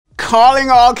Calling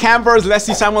all campers,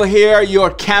 Leslie Samuel here, your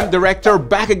camp director,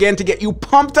 back again to get you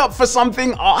pumped up for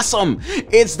something awesome.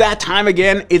 It's that time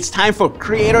again. It's time for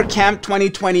Creator Camp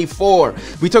 2024.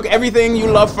 We took everything you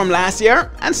loved from last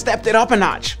year and stepped it up a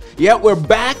notch. Yeah, we're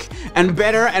back and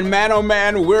better, and man, oh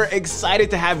man, we're excited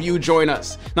to have you join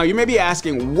us. Now, you may be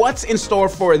asking, what's in store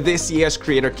for this year's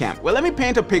Creator Camp? Well, let me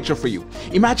paint a picture for you.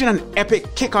 Imagine an epic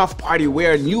kickoff party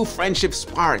where new friendships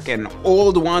spark and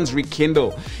old ones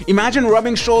rekindle. Imagine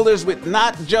rubbing shoulders with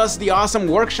not just the awesome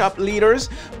workshop leaders,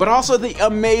 but also the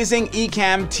amazing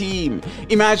eCam team.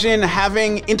 Imagine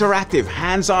having interactive,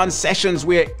 hands-on sessions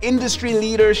where industry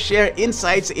leaders share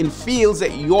insights in fields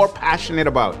that you're passionate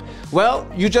about. Well,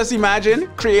 you just imagine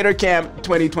Creator Camp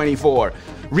 2024.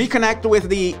 Reconnect with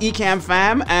the eCam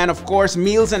fam, and of course,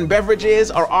 meals and beverages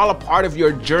are all a part of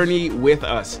your journey with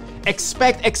us.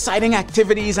 Expect exciting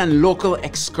activities and local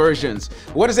excursions.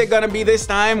 What is it gonna be this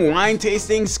time? Wine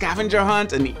tasting, scavenger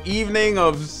hunt, an evening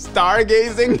of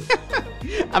stargazing?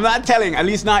 I'm not telling, at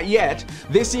least not yet.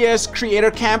 This year's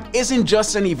Creator Camp isn't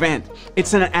just an event,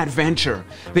 it's an adventure.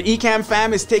 The eCam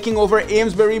fam is taking over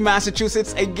Amesbury,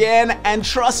 Massachusetts again, and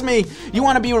trust me, you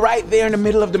wanna be right there in the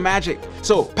middle of the magic.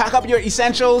 So pack up your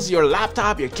essentials, your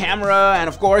laptop, your camera, and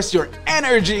of course your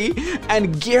energy,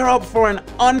 and gear up for an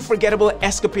unforgettable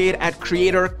escapade at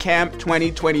Creator Camp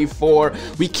 2024.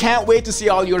 We can't wait to see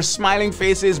all your smiling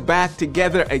faces back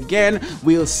together again.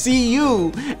 We'll see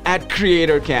you at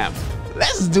Creator Camp.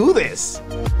 Let's do this.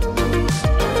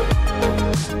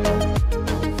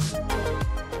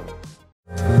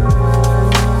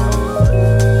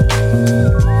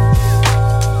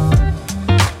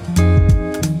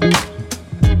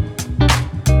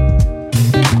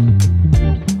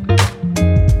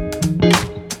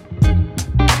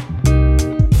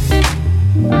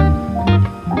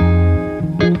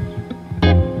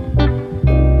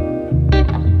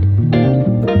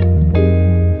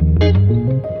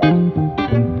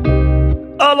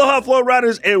 Aloha, Flow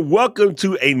Riders, and welcome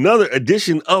to another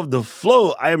edition of The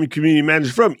Flow. I am your community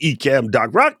manager from eCam,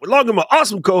 Doc Rock, along with my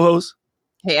awesome co-host.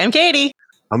 Hey, I'm Katie.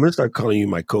 I'm going to start calling you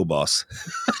my co-boss.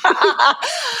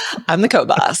 I'm the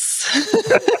co-boss.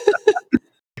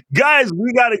 Guys,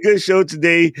 we got a good show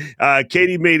today.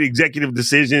 Katie made executive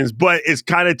decisions, but it's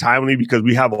kind of timely because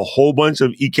we have a whole bunch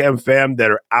of eCam fam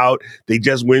that are out. They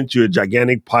just went to a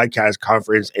gigantic podcast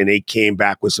conference and they came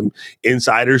back with some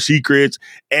insider secrets.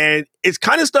 And it's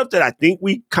kind of stuff that I think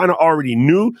we kind of already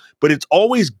knew, but it's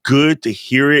always good to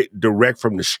hear it direct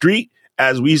from the street,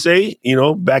 as we say,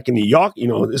 back in New York,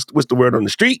 what's the word on the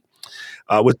street?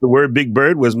 What's the word? Big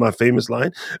Bird was my famous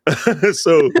line.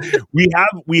 So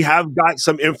we have got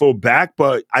some info back,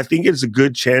 but I think it's a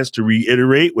good chance to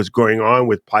reiterate what's going on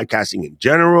with podcasting in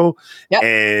general,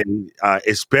 and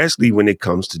especially when it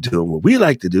comes to doing what we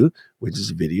like to do, which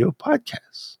is video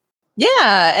podcasts.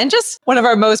 Yeah. And just one of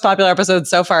our most popular episodes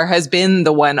so far has been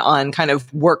the one on kind of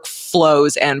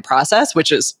workflows and process,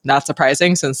 which is not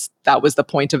surprising since that was the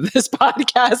point of this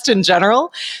podcast in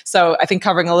general. So I think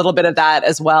covering a little bit of that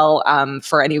as well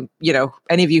for any of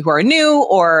you who are new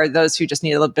or those who just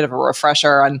need a little bit of a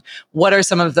refresher on what are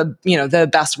some of the, the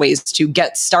best ways to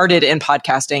get started in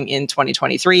podcasting in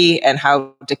 2023 and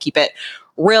how to keep it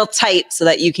real tight so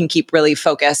that you can keep really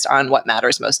focused on what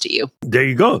matters most to you. There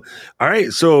you go. All right.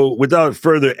 So without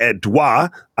further ado,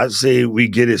 I'd say we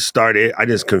get it started. I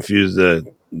just confused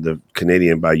the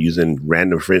Canadian by using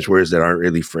random French words that aren't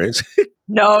really French.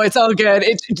 No, it's all good.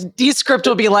 Descript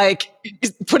will be like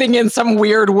putting in some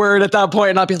weird word at that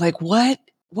point, and I'll be like, what?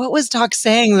 What was Doc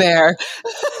saying there?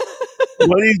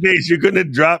 One of these days, you're going to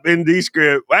drop in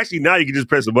Descript. Well, actually, now you can just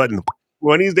press a button.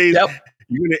 One of these days,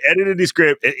 you're going to edit a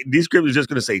Descript. Descript is just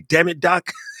going to say, damn it,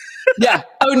 Doc. Yeah.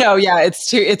 Oh, no. Yeah.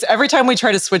 It's every time we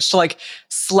try to switch to like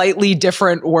slightly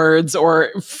different words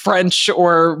or French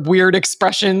or weird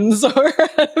expressions or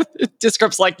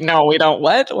Descript's like, no, we don't.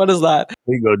 What? What is that?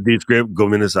 There you go. Descript, go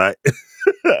minusite.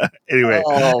 Anyway.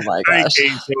 Oh, my gosh. Okay,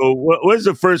 so what's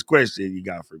the first question you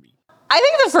got for me? I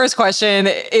think the first question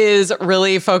is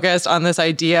really focused on this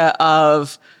idea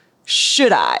of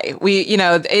should I?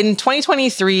 In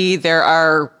 2023, there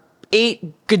are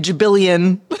 8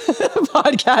 gajillion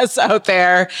podcasts out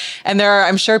there. And there are,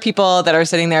 I'm sure, people that are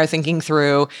sitting there thinking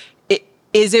through,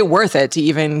 is it worth it to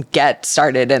even get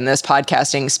started in this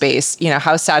podcasting space?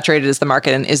 How saturated is the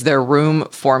market, and is there room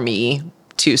for me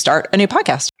to start a new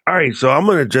podcast? All right. So I'm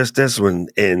going to address this one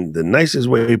in the nicest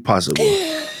way possible.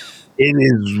 It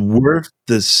is worth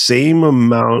the same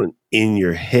amount in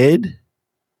your head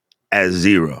as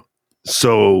zero.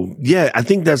 So, yeah, I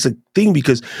think that's a thing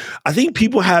because I think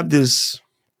people have this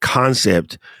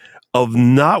concept of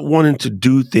not wanting to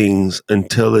do things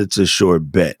until it's a sure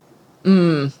bet.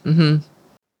 Mm-hmm.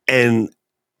 And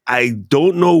I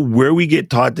don't know where we get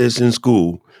taught this in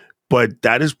school, but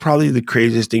that is probably the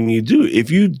craziest thing you do.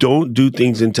 If you don't do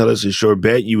things until it's a sure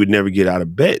bet, you would never get out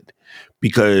of bed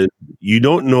because you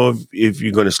don't know if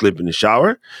you're going to slip in the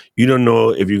shower. You don't know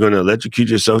if you're going to electrocute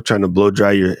yourself trying to blow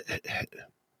dry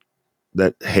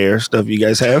that hair stuff you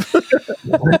guys have.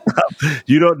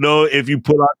 You don't know if you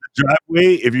pull out the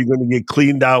driveway, if you're going to get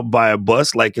cleaned out by a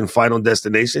bus, like in Final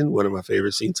Destination, one of my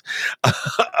favorite scenes.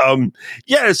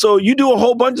 Yeah, so you do a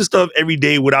whole bunch of stuff every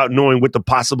day without knowing what the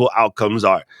possible outcomes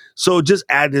are. So just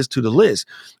add this to the list.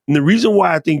 And the reason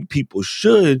why I think people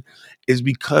should is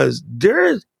because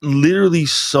there's literally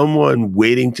someone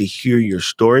waiting to hear your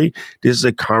story. This is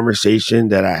a conversation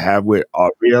that I have with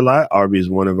Aubrey a lot. Aubrey is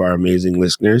one of our amazing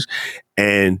listeners.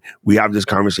 And we have this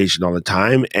conversation all the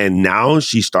time. And now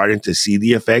she's starting to see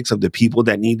the effects of the people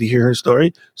that need to hear her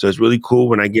story. So it's really cool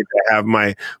when I get to have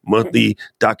my monthly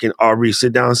Doc and Aubrey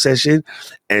sit down session.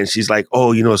 And she's like,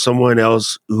 oh, someone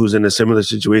else who's in a similar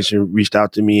situation reached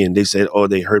out to me and they said, oh,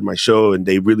 they heard my show and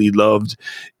they really loved,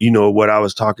 what I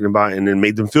was talking about and then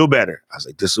made them feel better. I was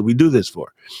like, this is what we do this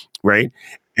for. Right.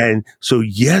 And so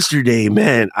yesterday,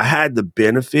 man, I had the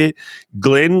benefit.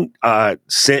 Glenn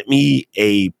sent me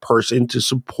a person to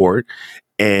support.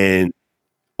 And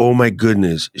oh my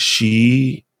goodness,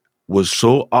 she was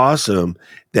so awesome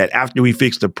that after we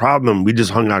fixed the problem, we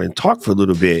just hung out and talked for a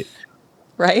little bit.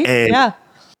 Right? And yeah.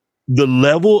 The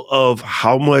level of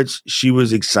how much she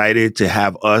was excited to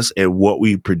have us and what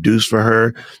we produce for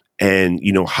her and,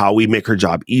 how we make her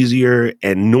job easier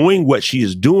and knowing what she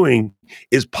is doing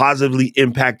is positively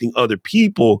impacting other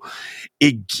people.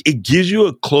 It gives you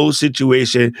a closed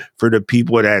situation for the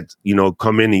people that,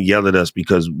 come in and yell at us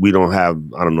because we don't have,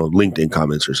 I don't know, LinkedIn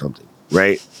comments or something,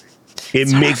 right?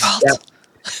 It makes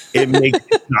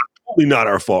totally not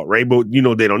our fault, right? But they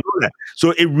don't know that.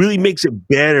 So it really makes it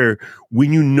better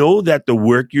when you know that the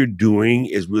work you're doing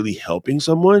is really helping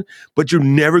someone, but you're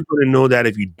never going to know that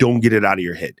if you don't get it out of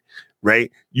your head,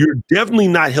 right? You're definitely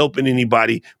not helping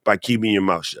anybody by keeping your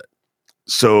mouth shut.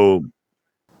 So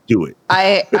do it.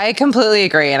 I completely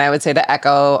agree. And I would say to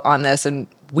echo on this, and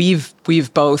we've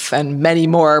both and many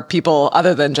more people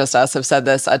other than just us have said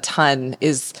this a ton,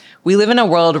 is we live in a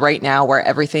world right now where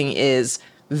everything is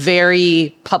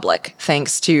very public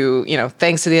thanks to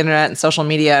the internet and social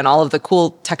media and all of the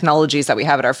cool technologies that we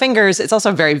have at our fingers. It's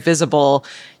also very visible.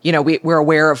 We're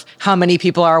aware of how many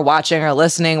people are watching or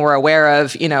listening. We're aware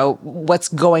of, what's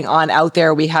going on out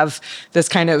there. We have this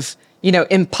kind of,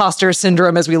 imposter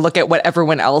syndrome as we look at what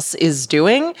everyone else is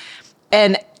doing.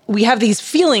 And we have these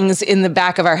feelings in the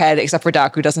back of our head, except for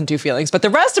Doc, who doesn't do feelings. But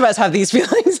the rest of us have these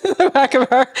feelings in the back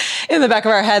of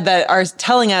our head that are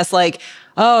telling us like,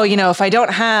 oh, if I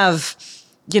don't have,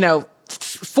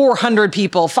 400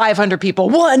 people, 500 people,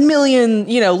 1 million,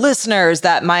 listeners,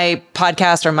 that my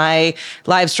podcast or my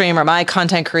live stream or my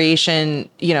content creation,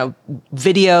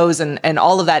 videos and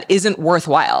all of that isn't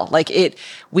worthwhile. Like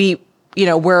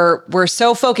we're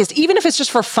so focused, even if it's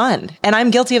just for fun. And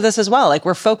I'm guilty of this as well. Like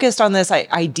we're focused on this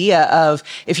idea of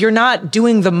if you're not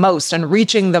doing the most and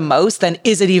reaching the most, then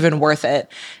is it even worth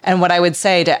it? And what I would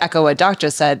say to echo what Doc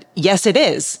just said, yes, it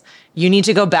is. You need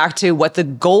to go back to what the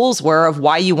goals were of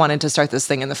why you wanted to start this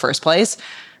thing in the first place.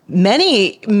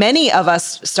 Many of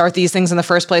us start these things in the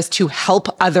first place to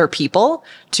help other people,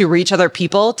 to reach other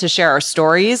people, to share our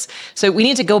stories. So we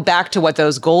need to go back to what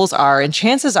those goals are. And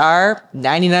chances are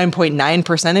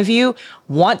 99.9% of you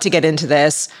want to get into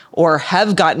this or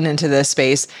have gotten into this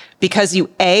space because you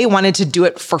wanted to do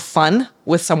it for fun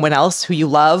with someone else who you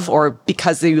love, or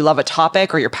because you love a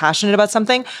topic or you're passionate about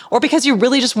something, or because you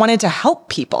really just wanted to help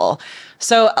people.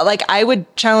 So I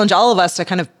would challenge all of us to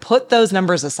kind of put those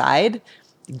numbers aside,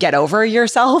 get over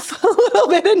yourself a little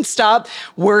bit and stop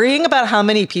worrying about how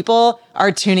many people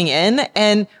are tuning in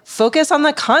and focus on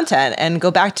the content and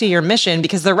go back to your mission,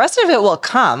 because the rest of it will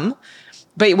come.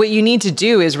 But what you need to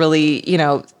do is really,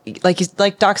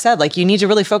 like Doc said, you need to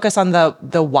really focus on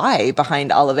the why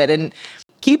behind all of it and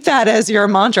keep that as your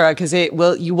mantra, because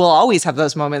you will always have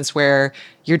those moments where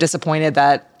you're disappointed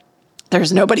that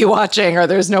there's nobody watching or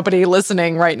there's nobody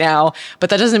listening right now. But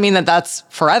that doesn't mean that that's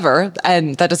forever.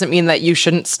 And that doesn't mean that you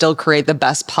shouldn't still create the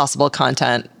best possible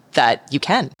content that you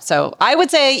can. So I would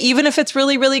say, even if it's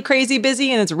really, really crazy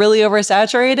busy and it's really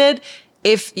oversaturated,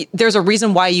 if there's a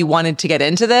reason why you wanted to get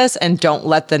into this, and don't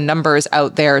let the numbers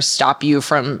out there stop you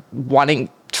from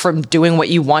doing what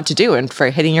you want to do and for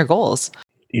hitting your goals.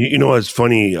 It's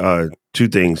funny, two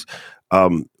things.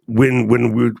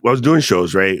 I was doing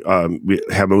shows, right? We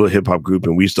have a little hip hop group,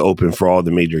 and we used to open for all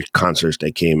the major concerts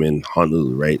that came in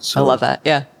Honolulu, right? I love that.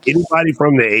 Yeah. Anybody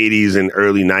from the 80s and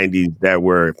early 90s that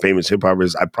were famous hip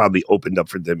hoppers, I probably opened up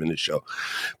for them in the show.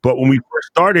 But when we first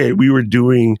started, we were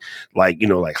doing like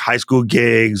high school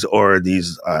gigs or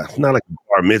these, not like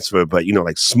bar mitzvah, but,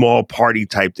 like small party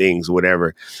type things,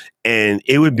 whatever. And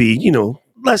it would be,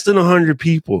 less than 100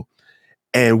 people.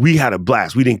 And we had a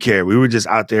blast. We didn't care. We were just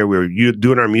out there. We were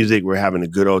doing our music. We were having a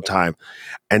good old time.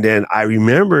 And then I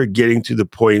remember getting to the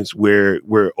points where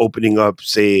we're opening up,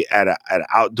 say, at an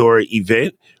outdoor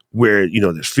event where,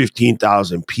 there's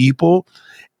 15,000 people.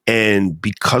 And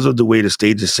because of the way the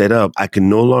stage is set up, I can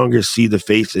no longer see the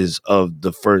faces of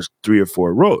the first 3 or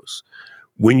 4 rows.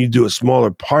 When you do a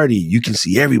smaller party, you can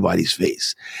see everybody's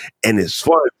face. And it's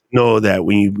fun to know that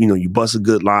when you bust a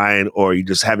good line or you're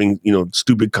just having,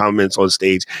 stupid comments on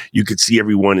stage, you could see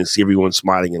everyone and see everyone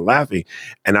smiling and laughing.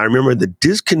 And I remember the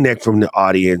disconnect from the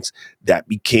audience that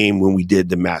became when we did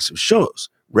the massive shows,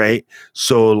 right?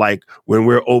 So like when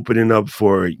we're opening up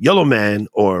for Yellow Man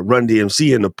or Run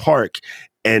DMC in the park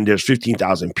and there's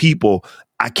 15,000 people,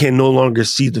 I can no longer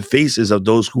see the faces of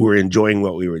those who were enjoying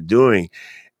what we were doing.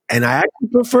 And I actually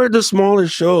prefer the smaller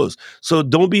shows. So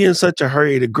don't be in such a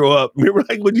hurry to grow up. Remember,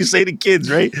 like what you say to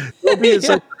kids, right? Don't be in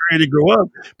such a hurry to grow up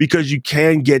because you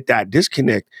can get that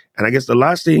disconnect. And I guess the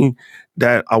last thing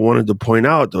that I wanted to point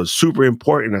out, though, is super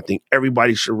important. I think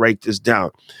everybody should write this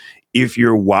down. If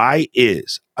your why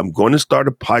is, I'm going to start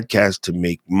a podcast to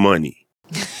make money.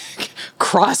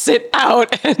 Cross it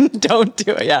out and don't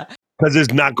do it. Yeah. Because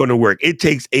it's not going to work. It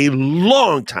takes a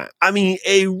long time. I mean,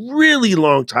 a really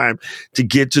long time to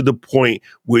get to the point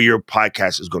where your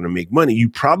podcast is going to make money. You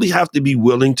probably have to be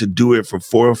willing to do it for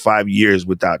 4 or 5 years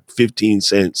without 15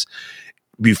 cents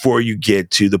before you get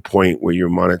to the point where you're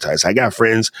monetized. I got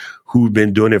friends who've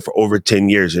been doing it for over 10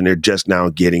 years and they're just now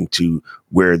getting to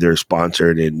where they're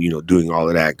sponsored and, doing all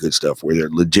of that good stuff where they're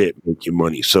legit making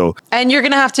money. So, and you're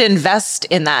going to have to invest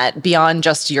in that beyond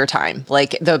just your time.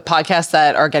 Like the podcasts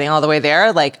that are getting all the way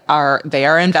there, they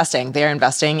are investing. They're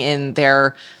investing in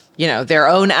their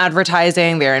own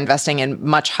advertising. They're investing in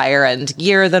much higher end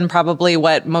gear than probably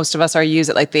what most of us are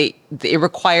using. It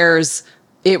requires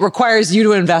you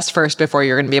to invest first before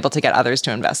you're going to be able to get others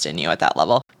to invest in you at that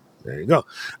level. There you go.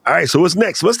 All right. So what's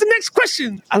next? What's the next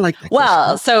question? I like that.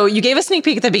 Well, so you gave a sneak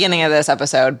peek at the beginning of this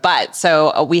episode, but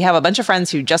we have a bunch of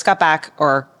friends who just got back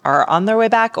or are on their way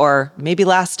back or maybe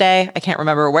last day. I can't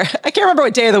remember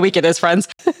what day of the week it is, friends.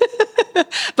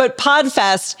 But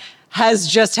Podfest has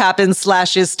just happened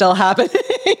 / is still happening.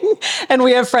 And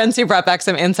we have friends who brought back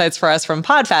some insights for us from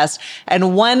Podfest.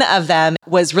 And one of them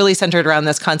was really centered around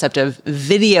this concept of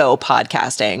video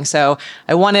podcasting. So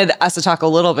I wanted us to talk a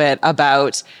little bit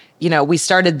about, we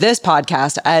started this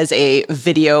podcast as a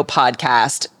video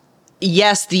podcast.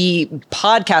 Yes, the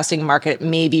podcasting market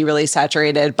may be really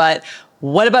saturated, but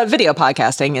what about video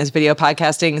podcasting? Is video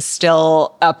podcasting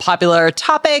still a popular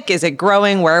topic? Is it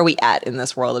growing? Where are we at in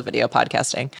this world of video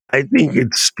podcasting? I think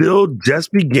it's still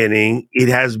just beginning. It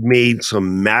has made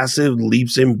some massive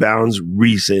leaps and bounds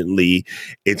recently.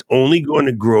 It's only going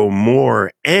to grow more.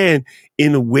 And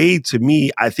in a way, to me,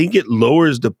 I think it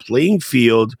lowers the playing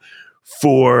field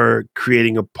for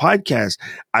creating a podcast.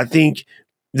 I think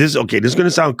this is going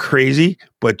to sound crazy,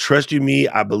 but trust you me,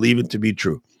 I believe it to be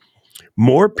true.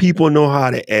 More people know how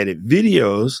to edit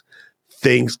videos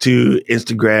thanks to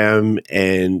Instagram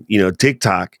and,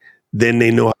 TikTok than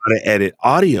they know how to edit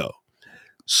audio.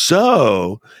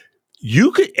 So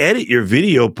you could edit your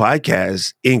video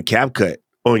podcast in CapCut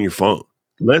on your phone.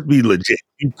 Let's be legit.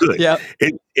 You could. Yeah.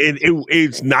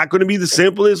 It's not going to be the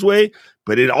simplest way,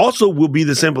 but it also will be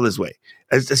the simplest way.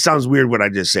 It sounds weird what I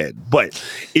just said, but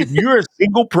if you're a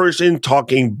single person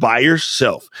talking by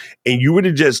yourself and you were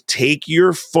to just take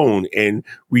your phone and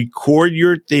record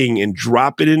your thing and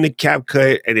drop it in the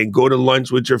CapCut and then go to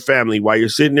lunch with your family while you're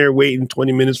sitting there waiting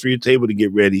 20 minutes for your table to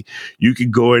get ready, you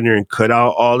could go in there and cut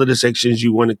out all of the sections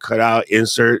you want to cut out,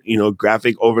 insert,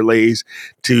 graphic overlays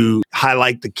to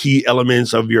highlight the key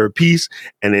elements of your piece,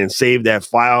 and then save that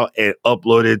file and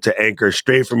upload it to Anchor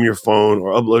straight from your phone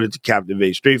or upload it to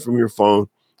Captivate straight from your phone.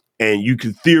 And you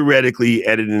can theoretically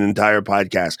edit an entire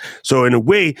podcast. So in a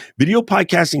way, video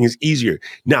podcasting is easier.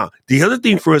 Now, the other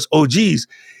thing for us OGs,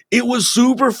 it was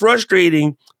super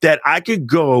frustrating that I could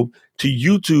go to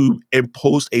YouTube and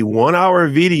post a 1-hour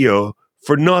video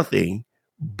for nothing.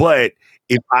 But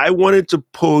if I wanted to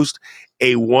post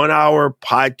a 1-hour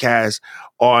podcast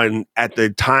on, at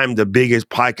the time, the biggest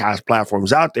podcast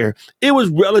platforms out there, it was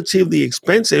relatively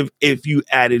expensive if you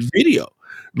added video.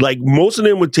 like most of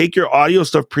them would take your audio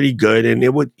stuff pretty good and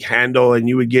it would handle and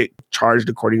you would get charged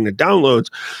according to downloads.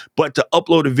 But to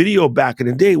upload a video back in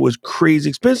the day was crazy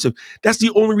expensive. That's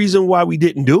the only reason why we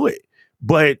didn't do it.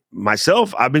 But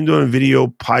myself, I've been doing video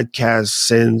podcasts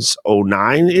since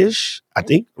 09-ish, I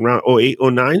think, around 08,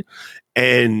 09.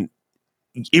 And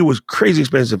it was crazy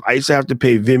expensive. I used to have to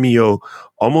pay Vimeo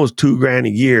almost $2,000 a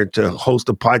year to host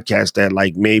a podcast that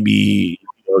like maybe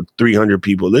 300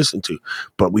 people listen to.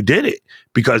 But we did it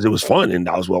because it was fun and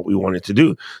that was what we wanted to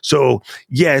do. So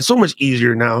yeah, it's so much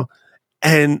easier now.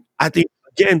 And I think,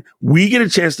 again, we get a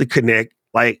chance to connect.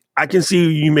 Like, I can see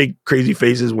you make crazy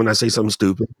faces when I say something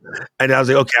stupid. And I was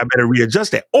like, okay, I better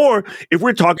readjust that. Or if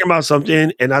we're talking about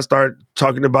something and I start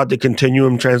talking about the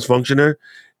continuum transfunctioner,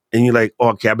 and you're like,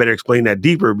 oh, okay, I better explain that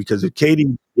deeper because if Katie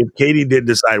did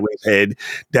the sideways head,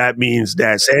 that means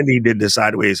that Sandy did the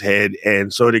sideways head,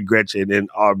 and so did Gretchen and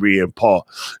Aubrey and Paul.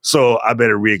 So I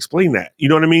better re-explain that. You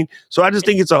know what I mean? So I just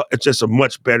think it's just a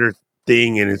much better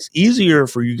thing, and it's easier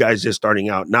for you guys just starting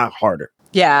out, not harder.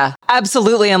 Yeah,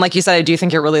 absolutely. And like you said, I do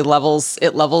think it really levels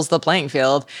the playing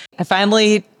field. I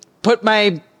finally put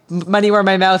my money where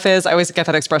my mouth is. I always get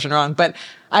that expression wrong, but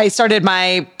I started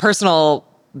my personal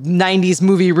 90s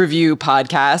movie review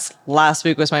podcast. Last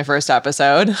week was my first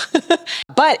episode.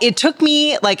 But it took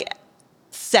me like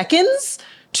seconds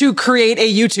to create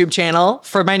a YouTube channel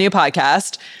for my new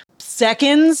podcast.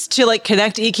 Seconds to like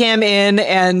connect Ecamm in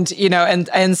and,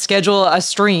 and schedule a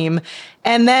stream.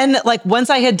 And then like once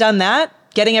I had done that,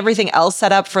 getting everything else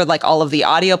set up for like all of the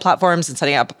audio platforms and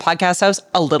setting up a podcast house,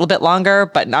 a little bit longer,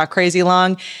 but not crazy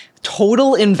long.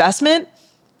 Total investment,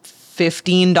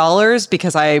 $15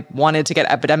 because I wanted to get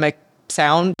Epidemic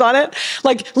sound on it.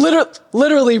 Like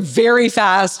literally very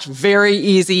fast, very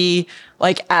easy,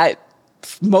 like at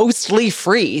mostly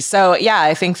free. So yeah,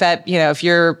 I think that, if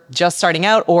you're just starting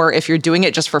out or if you're doing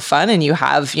it just for fun and you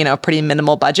have, pretty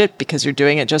minimal budget because you're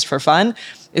doing it just for fun,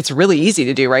 it's really easy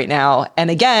to do right now.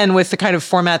 And again, with the kind of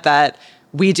format that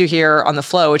we do here on The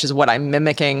Flow, which is what I'm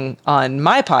mimicking on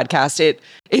my podcast,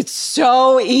 it's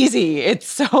so easy. It's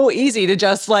so easy to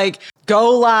just like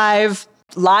go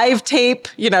live tape,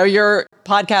 your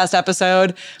podcast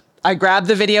episode. I grab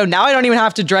the video. Now I don't even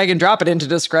have to drag and drop it into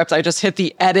Descript. I just hit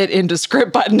the edit into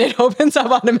script button. It opens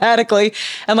up automatically.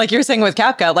 And like you're saying with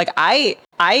CapCut, like I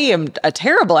am a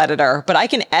terrible editor, but I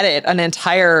can edit an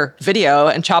entire video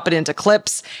and chop it into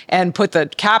clips and put the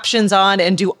captions on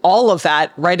and do all of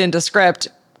that right into script,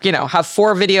 have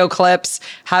 4 video clips,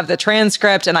 have the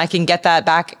transcript, and I can get that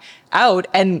back out.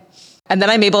 And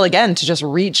then I'm able again to just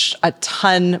reach a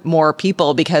ton more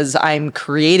people because I'm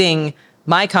creating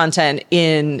my content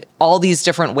in all these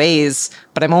different ways,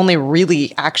 but I'm only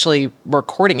really actually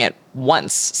recording it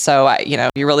once. So,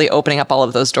 you're really opening up all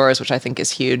of those doors, which I think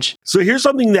is huge. So here's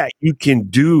something that you can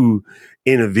do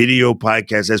in a video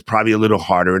podcast that's probably a little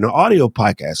harder in an audio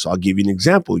podcast. So I'll give you an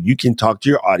example. You can talk to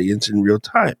your audience in real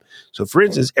time. So for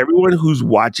instance, everyone who's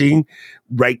watching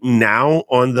right now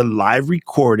on the live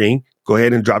recording, go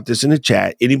ahead and drop this in the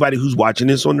chat. Anybody who's watching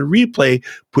this on the replay,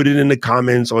 put it in the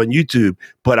comments on YouTube.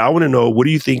 But I want to know, what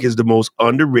do you think is the most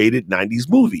underrated 90s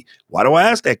movie? Why do I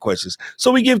ask that question?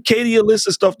 So we give Katie a list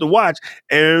of stuff to watch.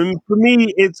 And for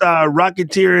me, it's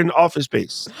Rocketeer and Office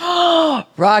Space.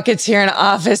 Rocketeer and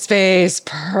Office Space.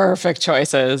 Perfect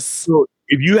choices. So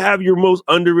if you have your most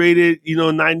underrated,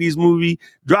 90s movie,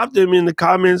 drop them in the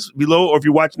comments below. Or if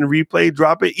you're watching the replay,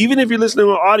 drop it. Even if you're listening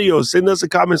on audio, send us a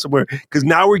comment somewhere. Because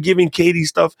now we're giving Katie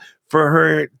stuff for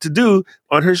her to do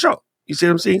on her show. You see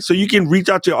what I'm saying? So you can reach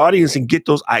out to your audience and get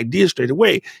those ideas straight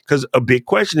away. Because a big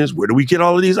question is, where do we get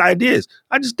all of these ideas?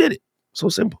 I just did it. So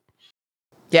simple.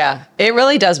 Yeah, it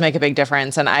really does make a big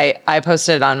difference. And I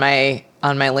posted on my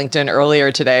LinkedIn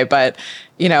earlier today, but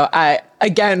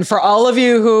again, for all of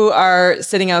you who are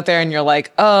sitting out there and you're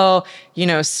like, oh,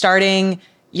 starting,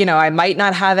 I might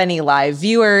not have any live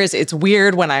viewers. It's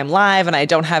weird when I'm live and I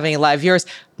don't have any live viewers.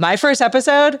 My first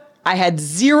episode, I had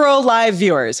 0 live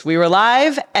viewers. We were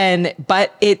live,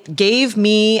 but it gave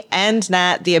me and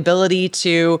Nat the ability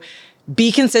to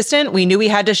be consistent. We knew we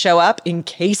had to show up in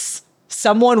case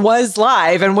someone was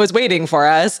live and was waiting for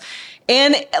us.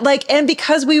 And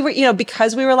because we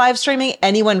were live streaming,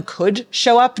 anyone could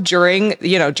show up during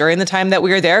the time that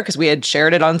we were there because we had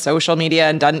shared it on social media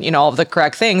and done, all of the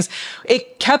correct things.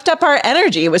 It kept up our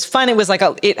energy. It was fun. It was like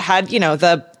it had,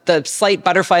 the slight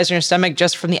butterflies in your stomach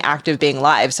just from the act of being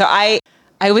live. So I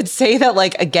would say that,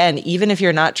 like, again, even if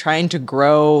you're not trying to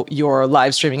grow your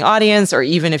live streaming audience, or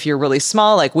even if you're really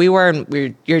small, like we were,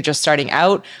 and you're just starting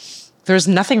out, there's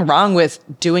nothing wrong with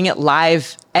doing it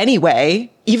live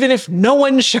anyway, even if no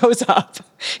one shows up.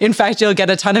 In fact, you'll get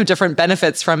a ton of different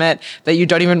benefits from it that you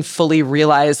don't even fully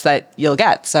realize that you'll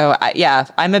get. So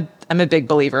I'm a big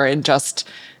believer in just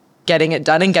getting it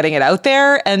done and getting it out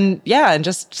there, and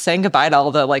just saying goodbye to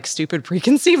all the like stupid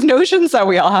preconceived notions that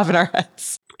we all have in our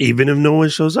heads. Even if no one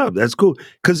shows up, that's cool.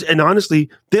 And honestly,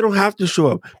 they don't have to show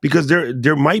up, because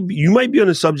you might be on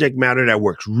a subject matter that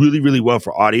works really, really well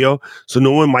for audio. So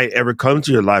no one might ever come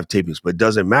to your live tapings, but it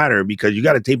doesn't matter because you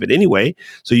got to tape it anyway.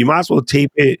 So you might as well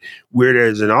tape it where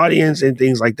there's an audience and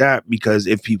things like that, because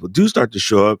if people do start to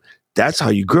show up, that's how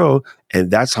you grow. And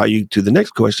that's how you, to the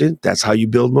next question, that's how you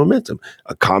build momentum.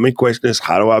 A common question is,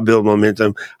 how do I build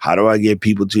momentum? How do I get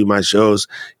people to my shows?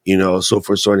 So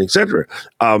forth, so on, et cetera.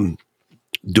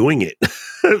 Doing it.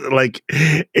 Like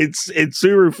it's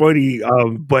super funny,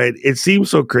 but it seems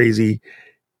so crazy.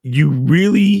 You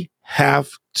really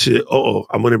have to,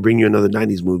 I'm going to bring you another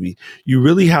 90s movie. You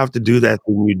really have to do that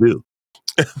thing you do.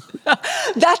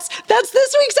 That's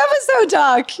this week's episode,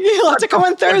 Doc. You'll have to come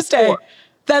on Thursday.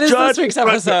 That is this week's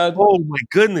episode. Oh my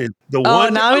goodness. Now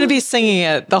I'm going to be singing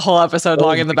it the whole episode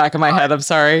long in the back of my head. I'm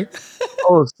sorry.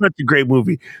 It's such a great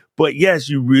movie. But yes,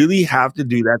 you really have to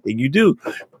do that thing you do,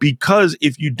 because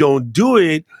if you don't do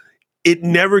it, it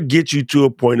never gets you to a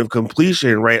point of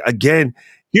completion, right? Again,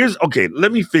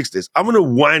 let me fix this. I'm going to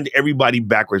wind everybody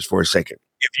backwards for a second.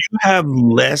 If you have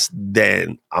less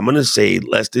than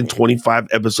 25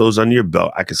 episodes under your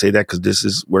belt, I can say that because this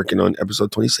is working on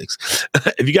episode 26.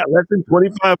 If you got less than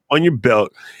 25 on your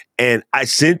belt and I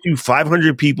sent you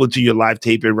 500 people to your live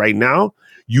taping right now,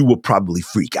 you will probably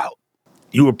freak out.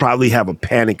 You will probably have a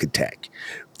panic attack.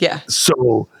 Yeah.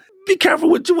 So be careful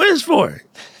what you wish for.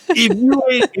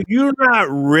 If you're not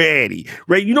ready,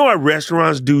 right? You know how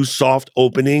restaurants do soft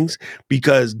openings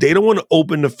because they don't want to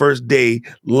open the first day,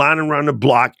 line around the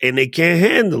block, and they can't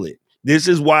handle it. This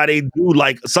is why they do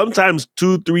like sometimes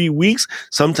 2-3 weeks,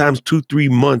 sometimes 2-3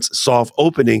 months soft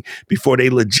opening before they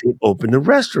legit open the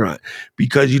restaurant,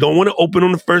 because you don't want to open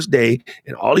on the first day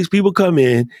and all these people come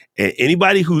in, and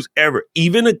anybody who's ever,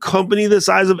 even a company the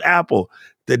size of Apple,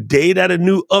 the day that a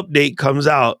new update comes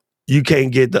out, you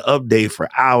can't get the update for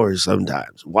hours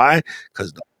sometimes. Why?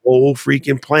 Because the whole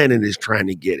freaking planet is trying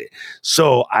to get it.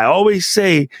 So I always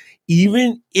say,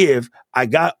 even if I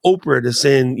got Oprah to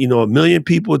send, 1 million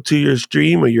people to your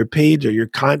stream or your page or your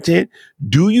content,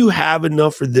 do you have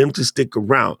enough for them to stick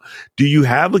around? Do you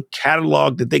have a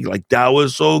catalog that they like, that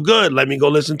was so good, let me go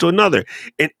listen to another?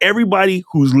 And everybody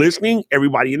who's listening,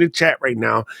 everybody in the chat right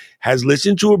now has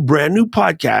listened to a brand new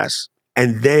podcast.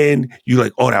 And then you're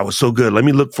like, oh, that was so good, let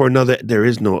me look for another. There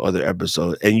is no other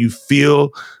episode. And you feel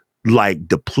like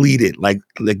depleted, like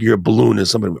you're a balloon and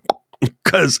somebody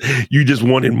because you just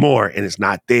wanted more and it's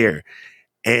not there.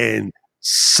 And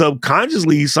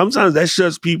subconsciously, sometimes that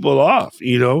shuts people off,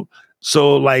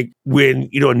 So like when,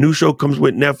 a new show comes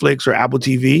with Netflix or Apple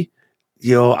TV,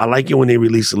 I like it when they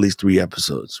release at least 3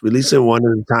 episodes. Releasing one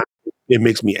at a time, it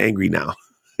makes me angry now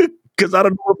because I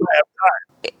don't know if I have time.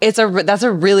 That's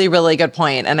a really, really good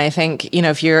point. And I think,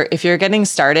 if you're getting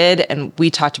started, and we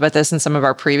talked about this in some of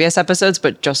our previous episodes,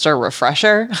 but just a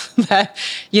refresher that,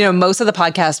 most of the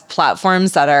podcast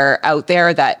platforms that are out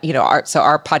there that,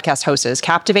 our podcast host is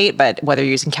Captivate, but whether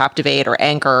you're using Captivate or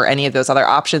Anchor or any of those other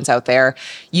options out there,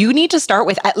 you need to start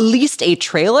with at least a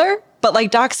trailer. But like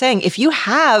Doc's saying, if you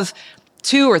have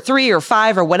 2 or 3 or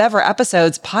 5 or whatever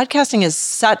episodes, podcasting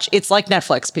is it's like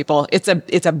Netflix, people. It's a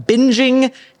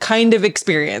binging kind of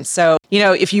experience. So,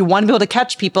 if you want to be able to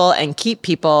catch people and keep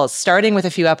people, starting with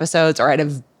a few episodes or at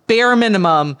a bare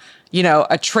minimum,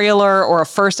 a trailer or a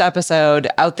first episode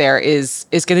out there is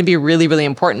going to be really, really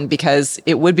important, because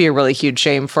it would be a really huge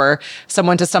shame for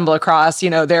someone to stumble across,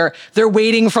 they're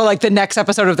waiting for like the next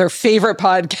episode of their favorite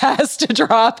podcast to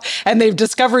drop, and they've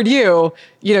discovered you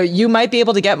might be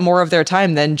able to get more of their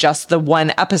time than just the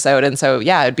one episode. And so,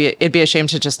 it'd be a shame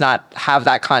to just not have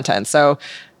that content. So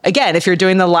again, if you're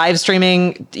doing the live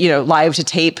streaming, live to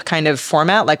tape kind of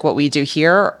format, like what we do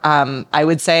here, I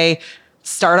would say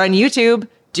start on YouTube,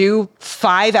 do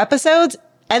 5 episodes,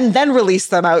 and then release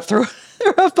them out through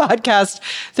a podcast,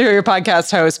 through your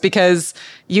podcast host, because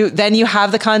you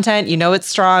have the content, it's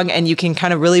strong, and you can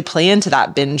kind of really play into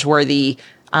that binge-worthy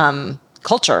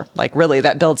culture, like really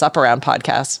that builds up around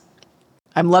podcasts.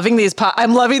 I'm loving these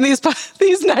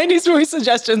 90s movie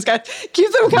suggestions, guys.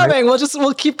 Keep them coming.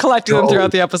 We'll keep collecting them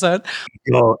throughout the episode.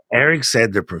 Eric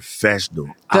said the professional.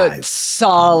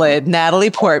 Solid Natalie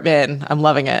Portman. I'm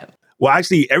loving it. Well,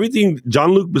 actually,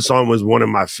 Jean-Luc Besson was one of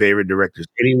my favorite directors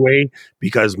anyway,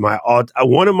 because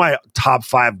one of my top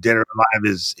 5 Dead or Alive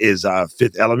is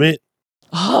Fifth Element.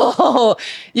 Oh,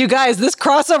 you guys, this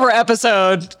crossover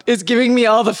episode is giving me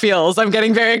all the feels. I'm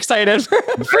getting very excited for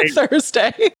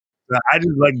Thursday. I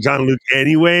just like John-Luc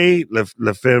anyway,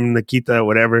 La Femme, Nikita,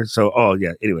 whatever. So,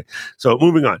 anyway. So,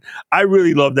 moving on. I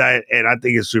really love that, and I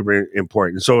think it's super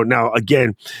important. So, now,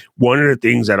 again, one of the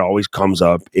things that always comes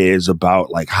up is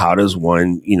about, like, how does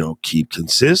one, keep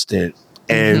consistent?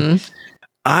 And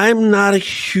I'm not a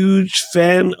huge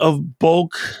fan of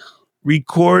bulk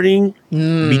recording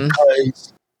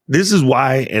because this is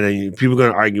why, and people are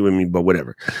going to argue with me, but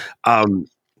whatever.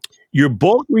 You're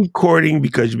bulk recording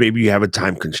because maybe you have a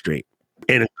time constraint.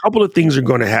 And a couple of things are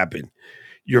going to happen.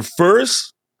 Your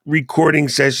first recording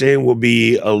session will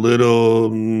be a little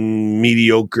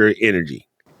mediocre energy.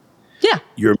 Yeah.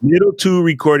 Your middle 2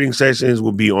 recording sessions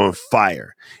will be on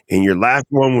fire. And your last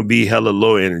one will be hella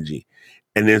low energy.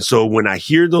 And then so when I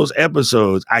hear those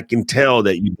episodes, I can tell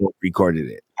that you both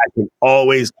recorded it. I can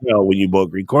always tell when you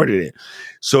both recorded it.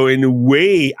 So in a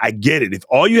way, I get it.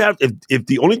 If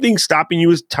the only thing stopping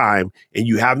you is time and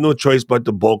you have no choice but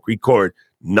to bulk record,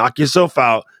 knock yourself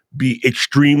out, be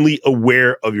extremely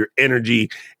aware of your energy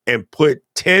and put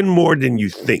 10 more than you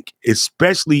think,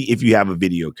 especially if you have a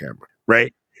video camera,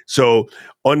 right? So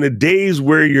on the days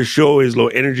where your show is low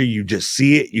energy, you just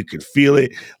see it, you can feel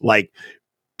it. Like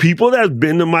people that have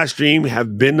been to my stream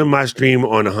have been to my stream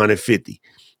on 150.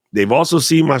 They've also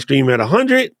seen my stream at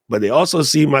 100, but they also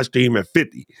see my stream at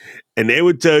 50. And they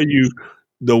would tell you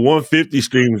the 150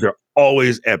 streams are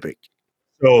always epic.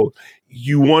 So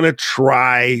you want to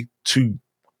try to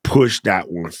push that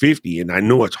 150. And I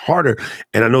know it's harder.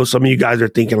 And I know some of you guys are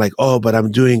thinking like, oh, but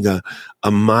I'm doing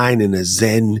a mind and a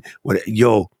Zen.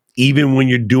 Even when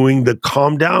you're doing the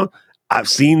calm down, I've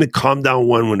seen the calm down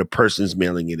one when the person's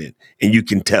mailing it in and you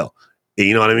can tell.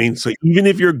 You know what I mean? So even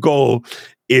if your goal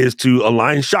is to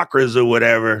align chakras or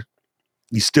whatever,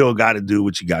 you still got to do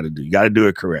what you got to do. You got to do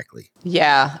it correctly.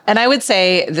 Yeah. And I would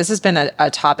say this has been a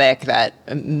topic that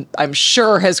I'm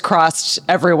sure has crossed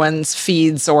everyone's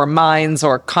feeds or minds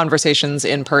or conversations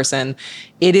in person.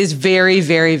 It is very,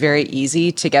 very, very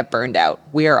easy to get burned out.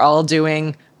 We are all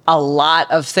doing a lot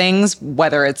of things,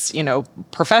 whether it's,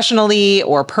 professionally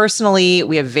or personally.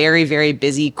 We have very, very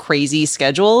busy, crazy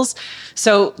schedules.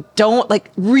 So don't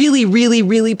really, really,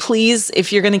 really please,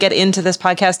 if you're going to get into this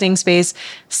podcasting space,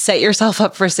 set yourself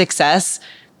up for success.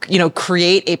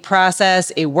 Create a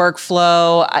process, a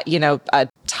workflow, a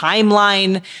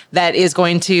timeline that is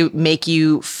going to make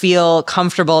you feel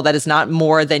comfortable, that is not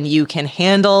more than you can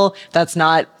handle, that's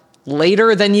not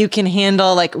later than you can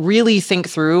handle. Really think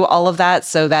through all of that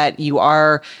so that you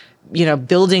are,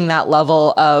 building that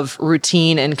level of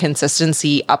routine and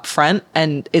consistency up front.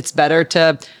 And it's better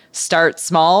to start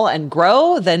small and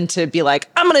grow than to be like,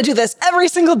 I'm going to do this every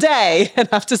single day and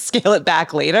have to scale it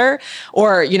back later,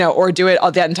 or do it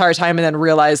all that entire time and then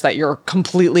realize that you're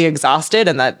completely exhausted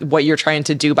and that what you're trying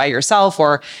to do by yourself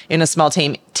or in a small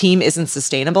team isn't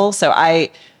sustainable. So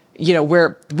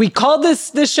we called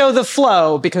this show The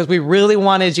Flow because we really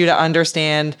wanted you to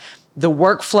understand the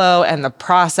workflow and the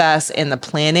process and the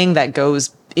planning that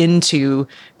goes into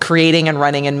creating and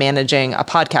running and managing a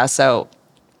podcast. So,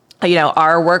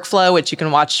 our workflow, which you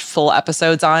can watch full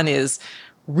episodes on, is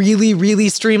really, really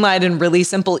streamlined and really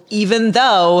simple. Even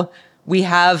though we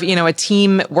have, a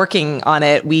team working on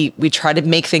it, we try to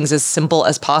make things as simple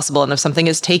as possible. And if something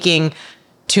is taking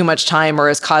too much time or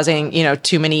is causing,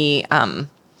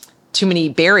 too many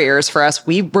barriers for us,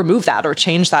 we remove that or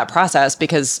change that process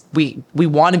because we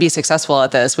want to be successful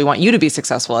at this. We want you to be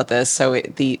successful at this. So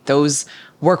those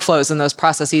workflows and those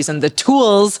processes and the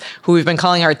tools, who we've been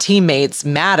calling our teammates,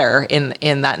 matter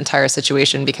in that entire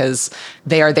situation because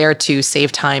they are there to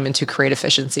save time and to create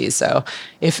efficiencies. So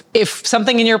if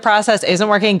something in your process isn't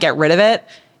working, get rid of it.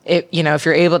 If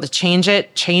you're able to change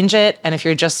it. And if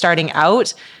you're just starting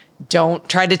out, don't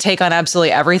try to take on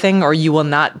absolutely everything or you will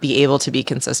not be able to be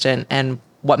consistent. And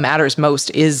what matters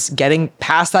most is getting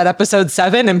past that episode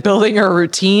 7 and building a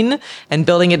routine and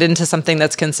building it into something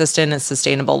that's consistent and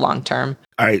sustainable long-term.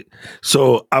 All right.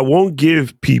 So I won't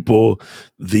give people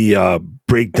the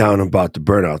breakdown about the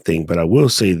burnout thing, but I will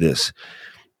say this.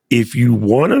 If you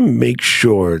want to make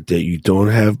sure that you don't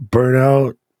have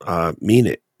burnout, mean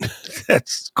it.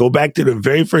 Let's go back to the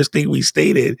very first thing we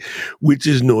stated, which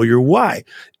is know your why.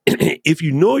 If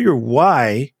you know your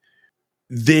why,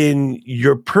 then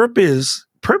your purpose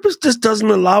just doesn't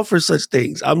allow for such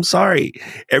things. I'm sorry.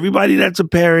 Everybody that's a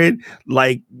parent,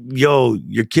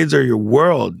 your kids are your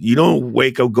world. You don't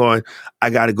wake up going, I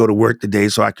got to go to work today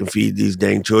so I can feed these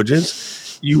dang children.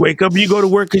 You wake up, you go to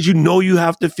work because you know you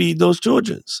have to feed those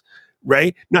children.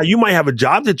 right? Now, you might have a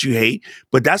job that you hate,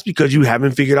 but that's because you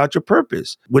haven't figured out your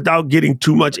purpose. Without getting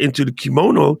too much into the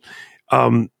kimono,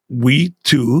 we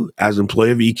too, as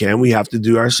employee of Ecamm, we have to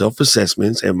do our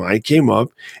self-assessments, and mine came up,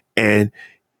 and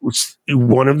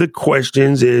one of the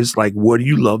questions is like, what do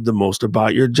you love the most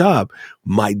about your job?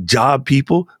 My job,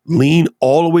 people, lean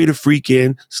all the way to freak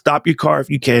in, stop your car if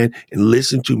you can, and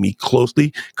listen to me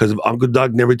closely, because if Uncle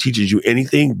Doug never teaches you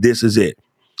anything, this is it.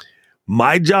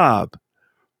 My job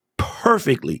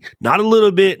perfectly, not a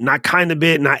little bit, not kind of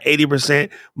bit, not 80%.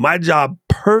 My job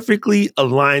perfectly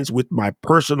aligns with my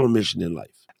personal mission in life.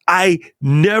 I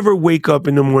never wake up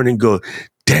in the morning and go,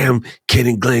 damn, Ken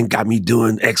and Glenn got me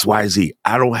doing X, Y, Z.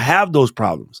 I don't have those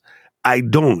problems. I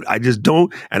don't. I just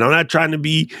don't. And I'm not trying to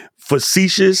be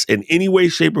facetious in any way,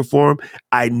 shape, or form.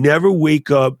 I never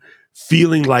wake up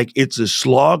feeling like it's a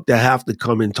slog to have to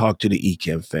come and talk to the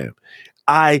Ecamm fam.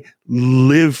 I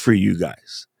live for you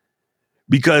guys,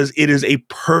 because it is a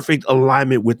perfect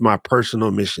alignment with my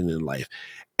personal mission in life.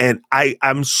 And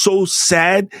I'm so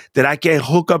sad that I can't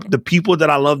hook up the people that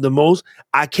I love the most.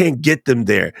 I can't get them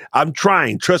there. I'm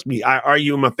trying. Trust me, I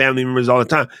argue with my family members all the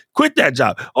time. Quit that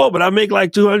job. Oh, but I make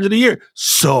like $200 a year.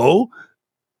 So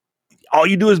all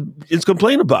you do is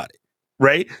complain about it,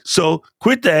 right? So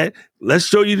quit that. Let's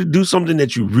show you to do something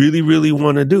that you really, really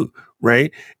want to do,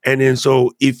 right? And then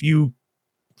so if you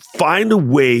find a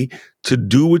way to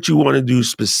do what you want to do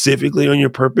specifically on your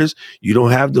purpose, you don't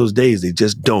have those days. They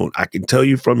just don't. I can tell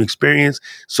you from experience,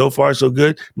 so far so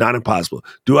good, not impossible.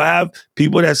 Do I have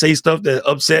people that say stuff that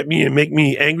upset me and make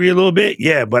me angry a little bit?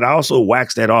 Yeah, but I also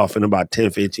wax that off in about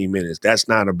 10, 15 minutes. That's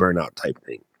not a burnout type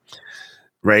thing,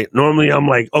 right? Normally I'm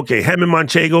like, okay, Hem and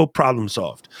Manchego, problem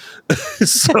solved.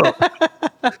 So,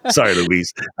 sorry,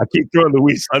 Luis. I keep throwing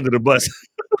Luis under the bus.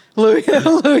 Luis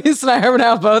and I are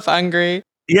now both hungry.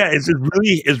 Yeah, it's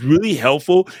really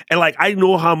helpful. And like, I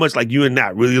know how much like you and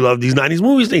Nat really love these 90s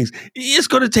movies things. It's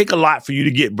going to take a lot for you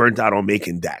to get burnt out on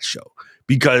making that show,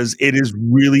 because it is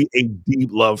really a deep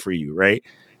love for you, right?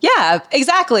 Yeah,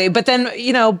 exactly. But then,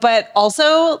 but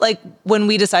also like when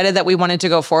we decided that we wanted to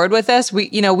go forward with this, we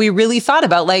really thought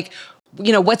about like,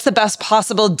 what's the best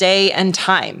possible day and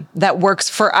time that works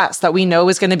for us, that we know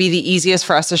is going to be the easiest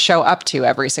for us to show up to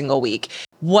every single week.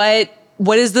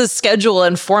 What is the schedule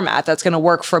and format that's going to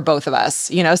work for both of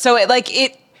us? So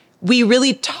we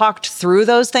really talked through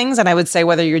those things. And I would say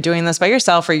whether you're doing this by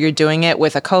yourself or you're doing it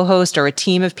with a co-host or a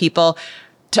team of people,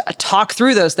 to talk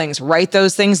through those things, write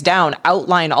those things down,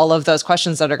 outline all of those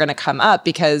questions that are going to come up,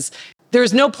 because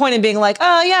there's no point in being like,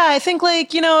 oh yeah, I think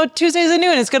Tuesdays at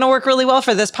noon is going to work really well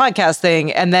for this podcast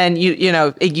thing. And then you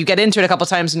get into it a couple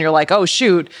times and you're like, oh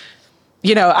shoot,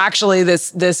 actually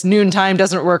this noon time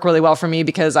doesn't work really well for me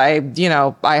because I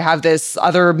have this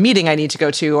other meeting I need to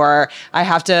go to, or I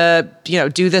have to,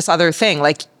 do this other thing.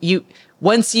 Like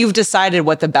once you've decided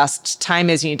what the best time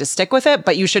is, you need to stick with it,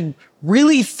 but you should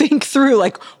really think through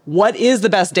like, what is the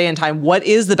best day and time? What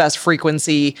is the best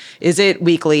frequency? Is it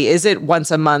weekly? Is it once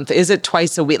a month? Is it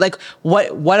twice a week? Like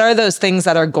what are those things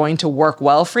that are going to work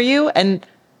well for you? And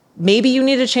maybe you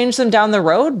need to change them down the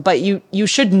road, but you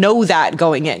should know that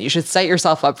going in. You should set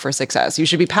yourself up for success. You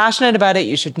should be passionate about it.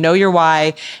 You should know your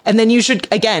why. And then you should,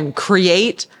 again,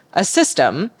 create a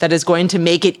system that is going to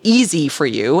make it easy for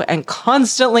you and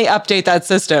constantly update that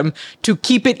system to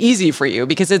keep it easy for you,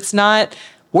 because it's not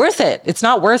worth it. It's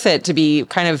not worth it to be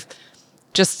kind of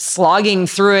just slogging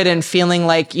through it and feeling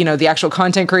like, the actual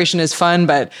content creation is fun,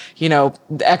 but, the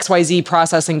XYZ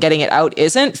process and getting it out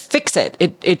isn't. Fix it.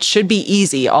 It should be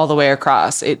easy all the way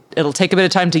across. It'll take a bit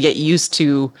of time to get used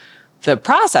to the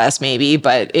process maybe,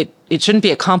 but it shouldn't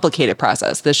be a complicated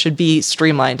process. This should be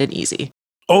streamlined and easy.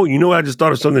 Oh, I just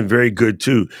thought of something very good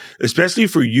too, especially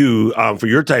for you, for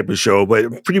your type of show,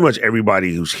 but pretty much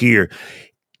everybody who's here.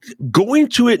 Going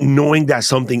to it knowing that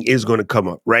something is going to come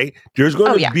up, right? There's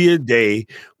going to be a day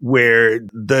where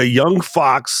the young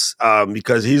fox,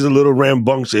 because he's a little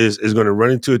rambunctious, is going to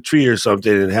run into a tree or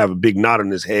something and have a big knot on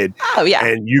his head. Oh, yeah.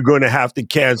 And you're going to have to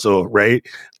cancel, right?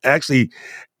 Actually,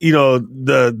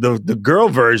 the girl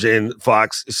version,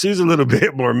 Fox, she's a little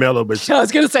bit more mellow, but I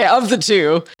was going to say of the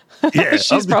two. Yeah,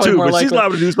 she's of the probably two, more but likely. she's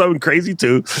liable to do something crazy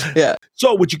too. Yeah.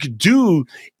 So what you could do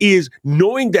is,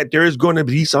 knowing that there is going to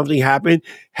be something happen,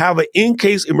 have an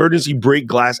in-case emergency break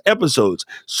glass episodes.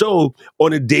 So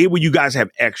on a day where you guys have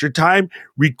extra time,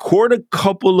 record a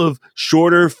couple of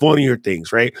shorter, funnier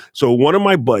things, right? So one of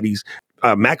my buddies,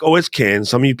 Mac OS Ken,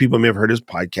 some of you people may have heard his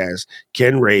podcast,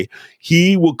 Ken Ray,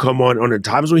 he will come on the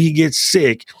times when he gets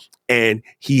sick, And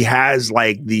he has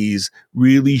like these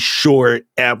really short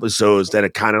episodes that are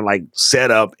kind of like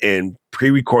set up and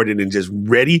pre-recorded and just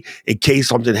ready in case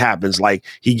something happens, like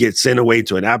he gets sent away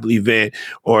to an Apple event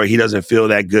or he doesn't feel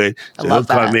that good. So he'll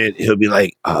come in, he'll be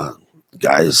like,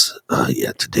 guys,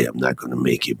 yeah, today I'm not going to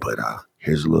make it, but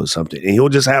here's a little something. And he'll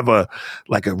just have a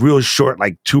real short,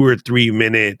 like 2 or 3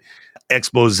 minute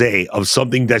expose of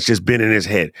something that's just been in his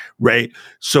head, right?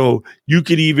 So you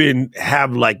could even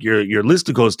have like your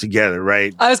listicles together,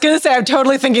 right? I was gonna say, I'm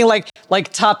totally thinking like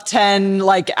top 10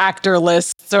 like actor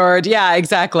lists, or yeah,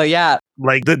 exactly, yeah.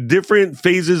 Like the different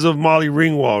phases of Molly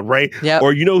Ringwald, right? Yeah.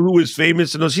 Or you know who is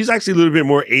famous? No, she's actually a little bit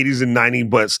more 80s and 90s,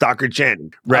 but Stockard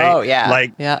Channing, right? Oh yeah,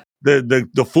 like yeah.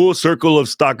 The full circle of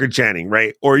Stockard Channing,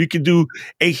 right? Or you could do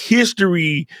a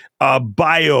history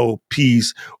bio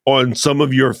piece on some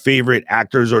of your favorite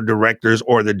actors or directors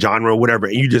or the genre, whatever.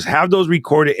 And you just have those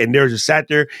recorded and they're just sat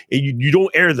there and you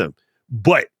don't air them.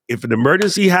 But if an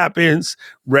emergency happens,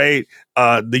 right,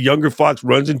 the younger fox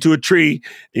runs into a tree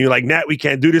and you're like, Nat, we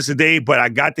can't do this today, but I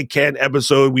got the canned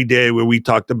episode we did where we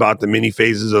talked about the many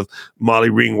phases of Molly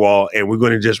Ringwald and we're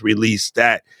going to just release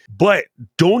that. But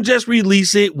don't just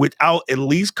release it without at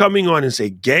least coming on and say,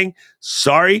 gang,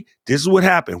 sorry, this is what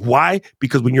happened. Why?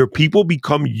 Because when your people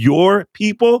become your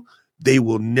people, they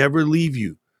will never leave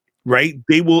you. Right?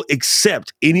 They will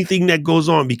accept anything that goes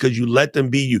on because you let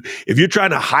them be you. If you're trying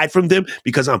to hide from them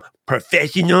because I'm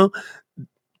professional,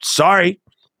 sorry.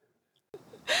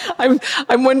 I'm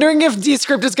wondering if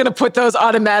Descript is going to put those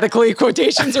automatically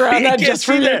quotations around that just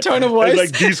from your tone of voice.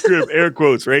 Like Descript, air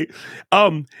quotes, right?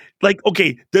 Like,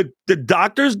 okay, the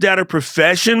doctors that are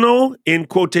professional in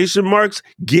quotation marks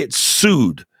get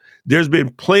sued. There's been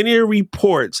plenty of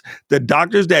reports that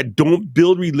doctors that don't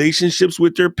build relationships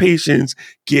with their patients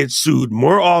get sued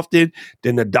more often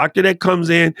than the doctor that comes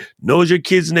in, knows your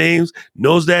kids' names,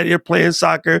 knows that you're playing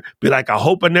soccer, be like, I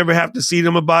hope I never have to see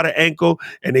them about an ankle.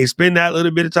 And they spend that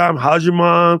little bit of time. How's your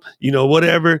mom? You know,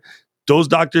 whatever. Those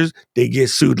doctors, they get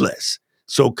sued less.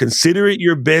 So consider it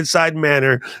your bedside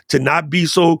manner to not be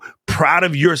so proud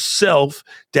of yourself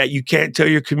that you can't tell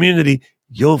your community,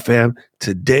 yo, fam,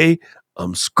 today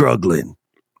I'm struggling.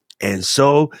 And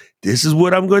so this is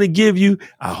what I'm going to give you.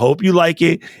 I hope you like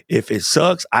it. If it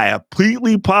sucks, I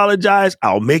completely apologize.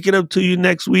 I'll make it up to you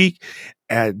next week.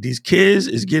 And these kids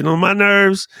is getting on my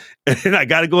nerves and I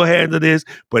got to go ahead into this.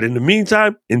 But in the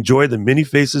meantime, enjoy the many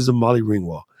faces of Molly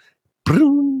Ringwald.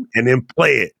 And then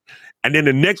play it. And then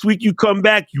the next week you come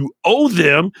back, you owe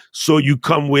them. So you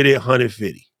come with it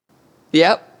 150.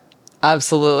 Yep.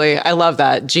 Absolutely. I love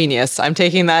that. Genius. I'm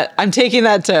taking that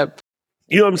tip.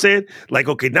 You know what I'm saying? Like,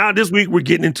 okay, now this week we're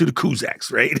getting into the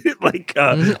Kuzaks, right? Like,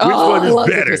 which one is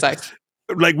better?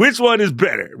 Like, which one is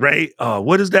better, right?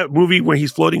 What is that movie where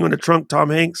he's floating on the trunk, Tom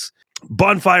Hanks?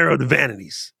 Bonfire of the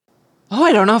Vanities. Oh,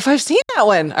 I don't know if I've seen that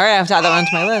one. All right, I have to add that one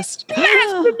to my list.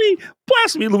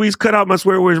 Blasphemy, Louise, cut out my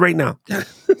swear words right now.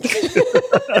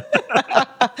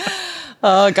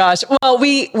 Oh, gosh. Well,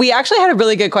 we actually had a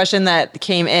really good question that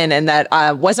came in, and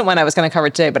that wasn't one I was going to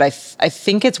cover today, but I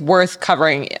think it's worth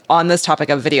covering on this topic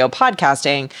of video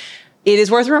podcasting. It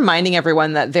is worth reminding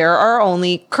everyone that there are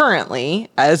only currently,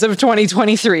 as of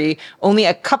 2023, only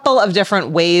a couple of different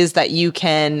ways that you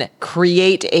can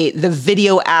create the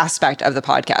video aspect of the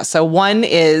podcast. So one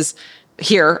is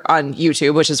here on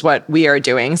YouTube, which is what we are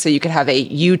doing. So you could have a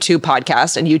YouTube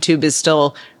podcast, and YouTube is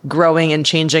still growing and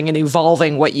changing and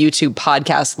evolving what YouTube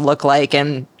podcasts look like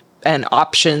and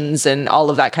options and all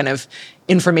of that kind of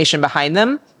information behind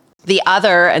them. The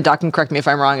other, and Doc can correct me if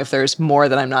I'm wrong, if there's more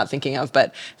that I'm not thinking of,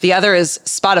 but the other is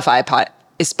Spotify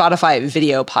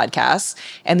video podcasts.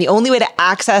 And the only way to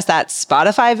access that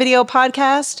Spotify video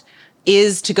podcast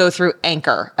is to go through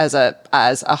Anchor as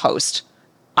a host.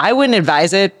 I wouldn't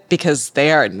advise it because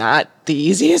they are not the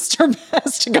easiest or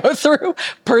best to go through.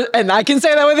 And I can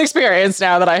say that with experience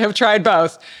now that I have tried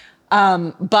both.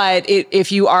 But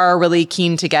if you are really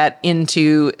keen to get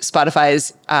into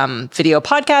Spotify's video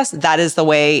podcast, that is the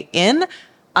way in.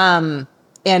 And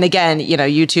again,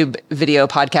 YouTube video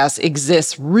podcasts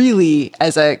exists really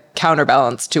as a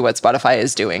counterbalance to what Spotify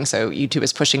is doing. So YouTube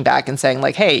is pushing back and saying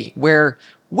like, hey, we're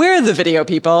the video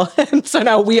people. And so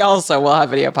now we also will have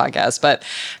video podcasts. But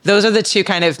those are the two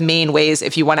kind of main ways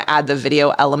if you want to add the video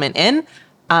element in.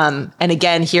 And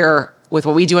again, here with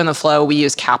what we do in the flow, we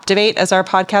use Captivate as our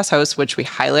podcast host, which we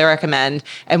highly recommend.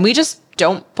 And we just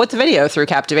don't put the video through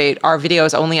Captivate. Our video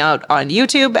is only out on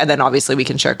YouTube. And then obviously we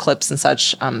can share clips and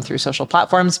such through social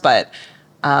platforms. But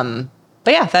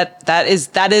yeah,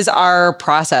 that is our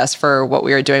process for what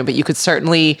we are doing. But you could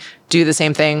certainly do the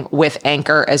same thing with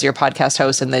Anchor as your podcast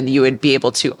host. And then you would be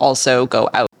able to also go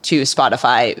out to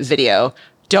Spotify video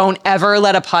Don't ever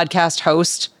let a podcast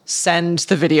host send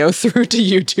the video through to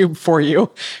YouTube for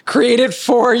you. Create it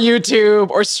for YouTube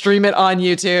or stream it on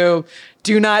YouTube.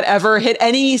 Do not ever hit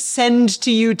any send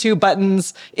to YouTube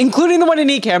buttons, including the one in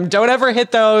Ecamm. Don't ever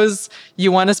hit those.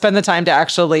 You want to spend the time to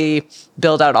actually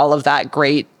build out all of that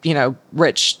great,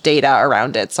 rich data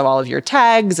around it. So all of your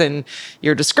tags and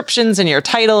your descriptions and your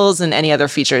titles and any other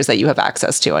features that you have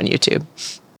access to on YouTube.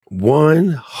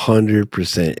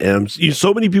 100%. And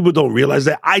so many people don't realize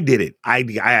that I did it. I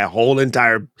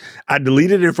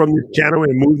deleted it from this channel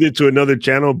and moved it to another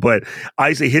channel, but I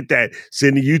used to hit that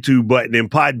send to YouTube button in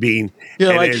Podbean.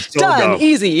 You're like, done,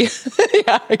 easy.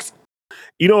 Yeah.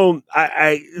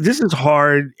 This is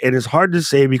hard, and it's hard to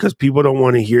say because people don't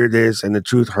want to hear this and the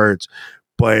truth hurts,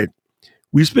 but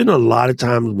we spend a lot of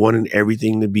time wanting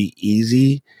everything to be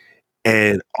easy.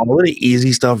 And all of the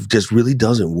easy stuff just really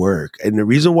doesn't work. And the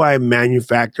reason why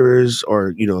manufacturers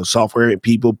or, software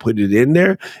people put it in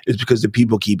there is because the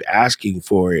people keep asking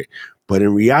for it. But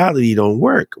in reality, it don't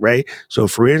work, right? So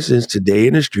for instance, today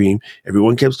in the stream,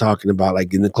 everyone kept talking about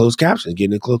getting the closed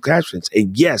captions.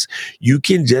 And yes, you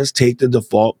can just take the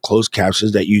default closed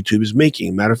captions that YouTube is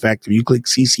making. Matter of fact, if you click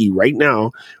CC right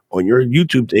now on your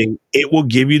YouTube thing, it will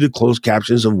give you the closed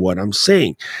captions of what I'm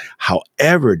saying.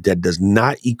 However, that does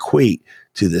not equate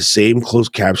to the same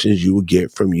closed captions you would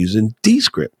get from using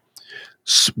Descript.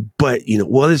 But,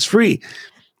 it's free.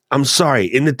 I'm sorry.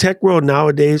 In the tech world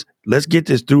nowadays, let's get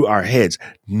this through our heads.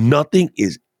 Nothing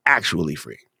is actually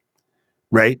free,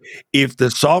 right? If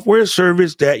the software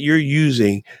service that you're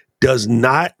using does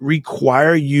not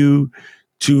require you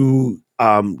to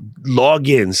log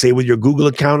in, say with your Google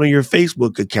account or your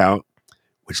Facebook account,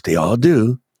 which they all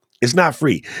do, it's not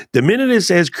free. The minute it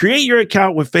says create your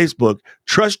account with Facebook,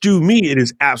 trust you me, it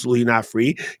is absolutely not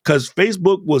free because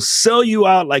Facebook will sell you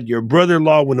out like your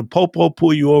brother-in-law when the popo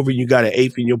pull you over and you got an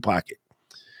eighth in your pocket.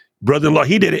 Brother-in-law,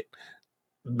 he did it.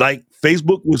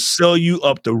 Facebook will sell you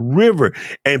up the river.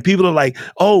 And people are like,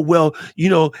 oh, well,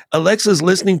 Alexa's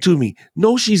listening to me.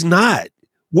 No, she's not.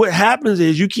 What happens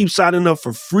is you keep signing up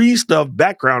for free stuff,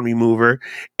 background remover.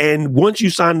 And once you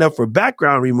sign up for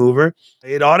background remover,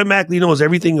 it automatically knows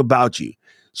everything about you.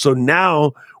 So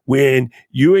now when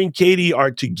you and Katie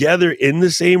are together in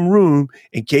the same room,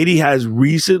 and Katie has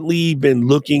recently been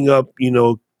looking up,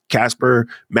 Casper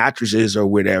mattresses or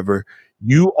whatever,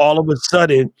 you all of a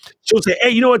sudden, she'll say, hey,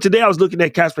 you know what? Today I was looking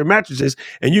at Casper mattresses.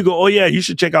 And you go, oh, yeah, you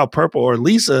should check out Purple or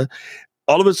Lisa.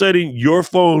 All of a sudden, your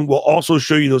phone will also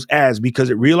show you those ads because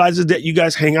it realizes that you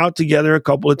guys hang out together a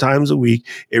couple of times a week.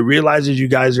 It realizes you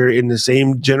guys are in the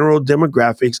same general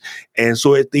demographics. And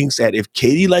so it thinks that if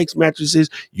Katie likes mattresses,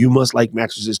 you must like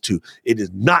mattresses too. It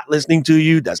is not listening to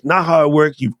you. That's not how it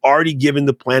works. You've already given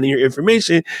the plan and your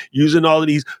information using all of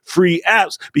these free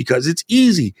apps because it's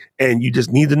easy. And you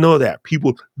just need to know that.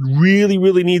 People really,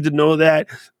 really need to know that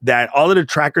all of the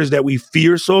trackers that we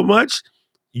fear so much,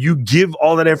 you give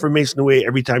all that information away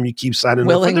every time you keep signing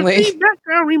willingly. Up for the free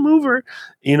background remover,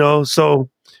 so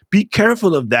be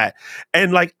careful of that.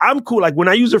 And I'm cool. When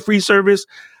I use a free service,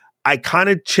 I kind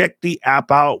of check the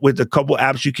app out with a couple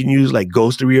apps you can use like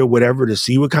Ghostery or whatever to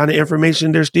see what kind of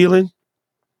information they're stealing.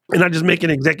 And I just make an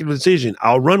executive decision.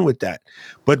 I'll run with that.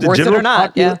 But the worth it or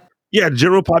not,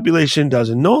 general population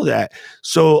doesn't know that.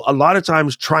 So a lot of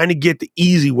times trying to get the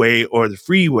easy way or the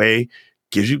free way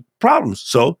gives you problems.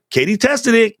 So Katie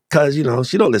tested it because,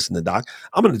 she don't listen to Doc.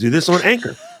 I'm going to do this on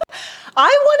Anchor.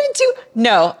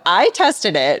 I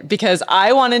tested it because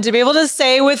I wanted to be able to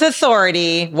say with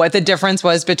authority what the difference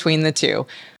was between the two.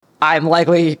 I'm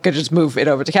likely could just move it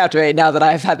over to Captivate now that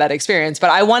I've had that experience.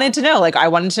 But I wanted to know,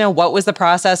 what was the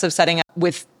process of setting up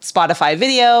with Spotify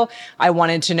video. I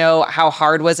wanted to know how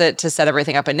hard was it to set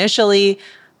everything up initially.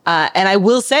 And I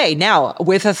will say now,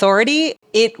 with authority,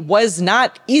 it was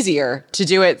not easier to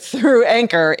do it through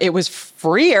Anchor. It was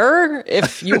freer,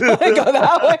 if you want to go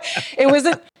that way.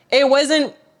 It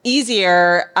wasn't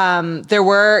easier. There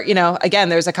were, again,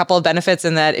 there's a couple of benefits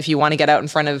in that if you want to get out in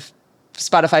front of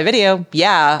Spotify video,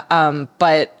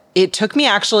 but it took me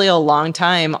actually a long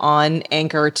time on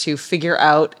Anchor to figure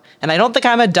out, and I don't think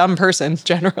I'm a dumb person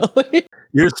generally.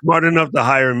 You're smart enough to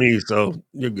hire me, so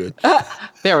you're good.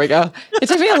 There we go. It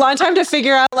took me a long time to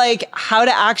figure out how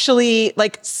to actually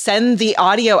send the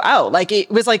audio out. It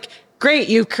was great,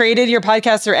 you've created your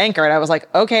podcast through Anchor. And I was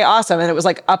like, okay, awesome. And it was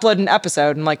upload an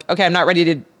episode. I'm like, okay, I'm not ready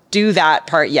to do that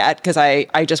part yet because I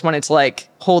just wanted to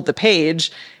hold the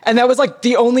page. And that was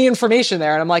the only information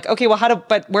there. And I'm like, okay, well,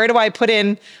 but where do I put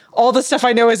in all the stuff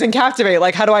I know is in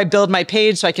Captivate? How do I build my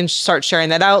page so I can start sharing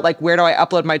that out? Where do I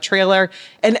upload my trailer?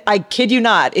 And I kid you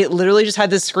not, it literally just had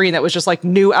this screen that was just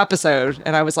new episode.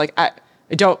 And I was like,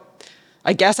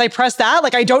 I guess I press that.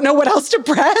 Like, I don't know what else to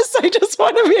press. I just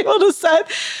want to be able to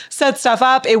set stuff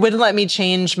up. It wouldn't let me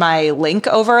change my link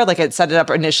over. Like, it set it up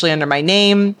initially under my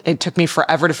name. It took me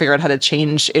forever to figure out how to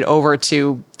change it over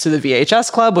to the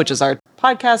VHS Club, which is our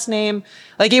podcast name.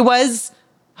 Like, it was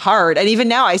hard. And even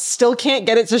now, I still can't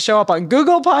get it to show up on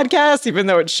Google Podcasts, even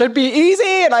though it should be easy.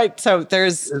 And so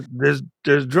there's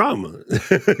drama.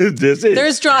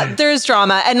 There's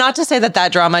drama. And not to say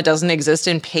that drama doesn't exist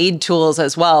in paid tools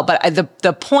as well. But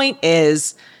the point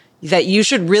is that you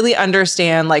should really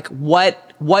understand like what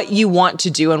you want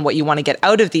to do and what you want to get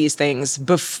out of these things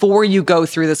before you go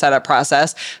through the setup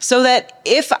process. So that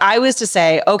if I was to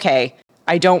say, okay,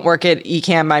 I don't work at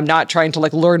Ecamm. I'm not trying to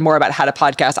like learn more about how to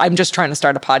podcast. I'm just trying to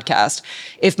start a podcast.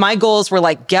 If my goals were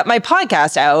like, get my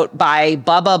podcast out by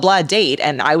blah, blah, blah date,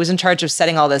 and I was in charge of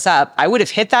setting all this up, I would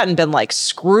have hit that and been like,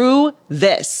 screw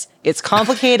this. It's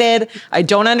complicated. I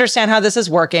don't understand how this is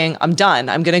working. I'm done.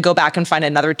 I'm going to go back and find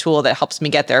another tool that helps me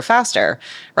get there faster.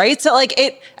 Right. So like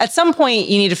at some point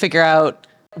you need to figure out,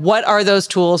 what are those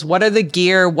tools? What are the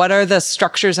gear? What are the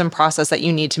structures and process that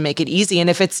you need to make it easy? And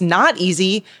if it's not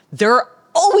easy, there are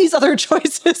always other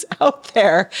choices out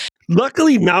there.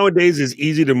 Luckily, nowadays it's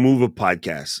easy to move a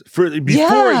podcast.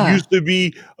 Before it used to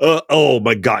be, oh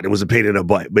my God, it was a pain in the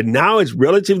butt. But now it's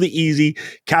relatively easy.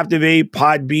 Captivate,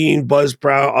 Podbean,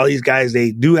 Buzzsprout, all these guys,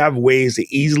 they do have ways to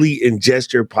easily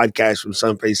ingest your podcast from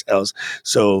someplace else.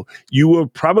 So you will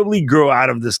probably grow out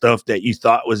of the stuff that you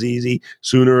thought was easy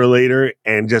sooner or later,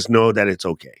 and just know that it's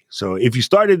okay. So if you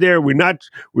started there, we're not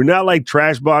like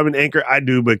trash bombing Anchor. I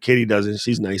do, but Katie doesn't.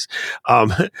 She's nice.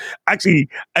 Actually,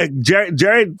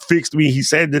 Jared fixed me. He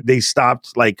said that they stopped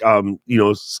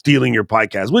stealing your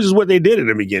podcast, which is what they did in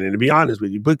the beginning, to be honest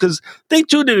with you, because they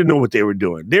too didn't know what they were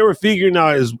doing. They were figuring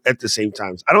out at the same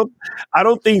time. I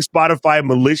don't think Spotify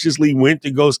maliciously went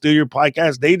to go steal your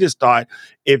podcast. They just thought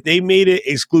if they made it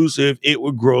exclusive, it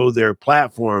would grow their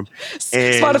platform.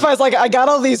 And Spotify's like, I got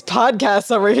all these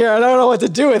podcasts over here. I don't know what to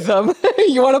do with them.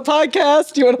 You want a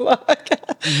podcast? You want a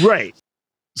podcast? Right.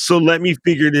 So let me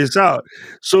figure this out.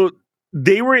 So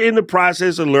they were in the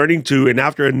process of learning too. And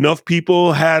after enough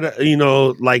people had,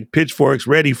 like pitchforks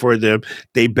ready for them,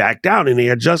 they backed down and they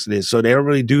adjusted it. So they don't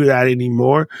really do that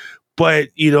anymore. But,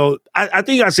 I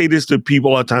think I say this to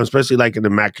people all the time, especially like in the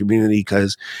Mac community,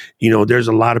 because, there's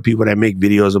a lot of people that make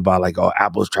videos about like, oh,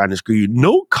 Apple's trying to screw you.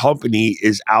 No company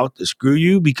is out to screw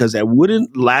you, because that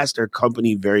wouldn't last their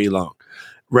company very long.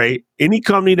 Right? Any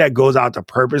company that goes out to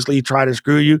purposely try to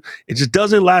screw you, it just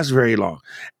doesn't last very long.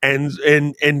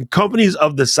 And companies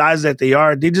of the size that they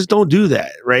are, they just don't do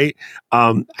that, right?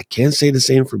 I can't say the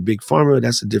same for Big Pharma.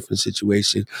 That's a different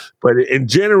situation. But in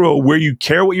general, where you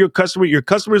care what your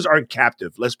customers aren't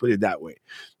captive. Let's put it that way.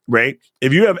 Right?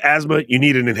 If you have asthma, you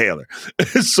need an inhaler.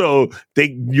 So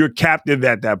you're captive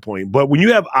at that point. But when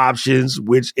you have options,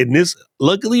 which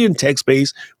luckily in tech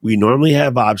space, we normally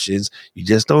have options. You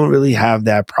just don't really have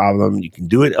that problem. You can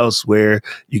do it elsewhere.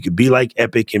 You could be like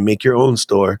Epic and make your own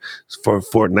store for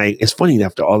Fortnite. It's funny,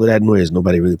 after all of that noise,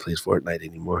 nobody really plays Fortnite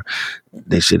anymore.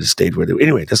 They should have stayed where they were.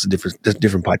 Anyway, that's a different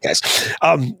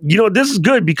podcast. This is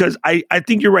good because I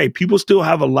think you're right. People still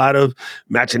have a lot of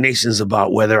machinations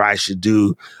about whether I should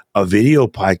do a video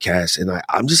podcast. And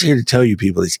I'm just here to tell you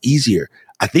people, it's easier.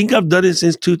 I think I've done it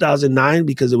since 2009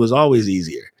 because it was always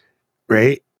easier.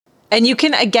 Right. And you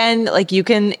can, again,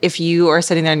 if you are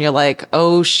sitting there and you're like,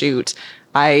 oh, shoot,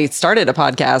 I started a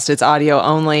podcast, it's audio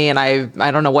only, and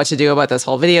I don't know what to do about this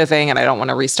whole video thing, and I don't want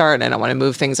to restart, and I don't want to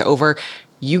move things over.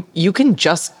 You can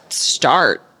just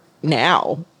start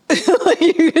now.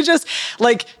 You can just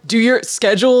do your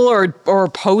schedule or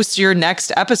post your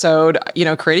next episode,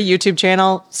 create a YouTube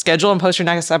channel, schedule and post your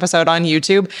next episode on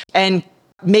YouTube, and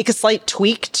make a slight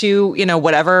tweak to,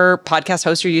 whatever podcast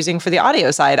host you're using for the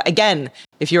audio side. Again,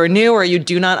 if you're new or you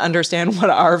do not understand what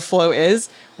our flow is,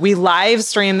 we live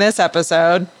stream this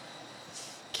episode.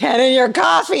 Ken and your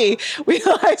coffee. We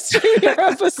live stream your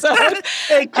episode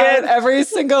hey, Ken. Every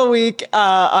single week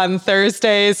on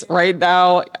Thursdays. Right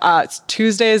now, it's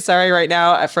Tuesdays, right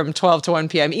now from 12 to 1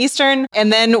 p.m. Eastern.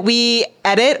 And then we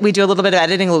edit. We do a little bit of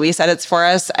editing. Luis edits for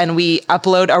us. And we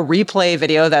upload a replay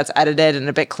video that's edited and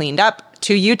a bit cleaned up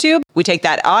to YouTube. We take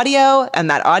that audio, and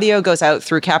that audio goes out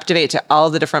through Captivate to all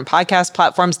the different podcast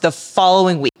platforms the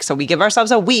following week. So we give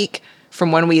ourselves a week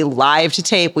from when we live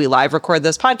record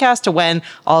this podcast to when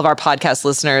all of our podcast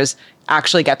listeners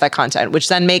actually get that content, which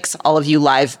then makes all of you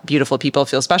live, beautiful people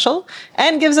feel special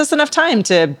and gives us enough time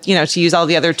to use all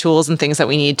the other tools and things that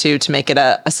we need to make it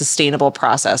a sustainable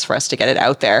process for us to get it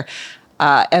out there.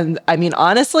 And I mean,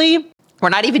 honestly, we're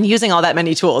not even using all that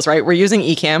many tools, right? We're using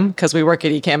Ecamm because we work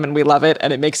at Ecamm and we love it,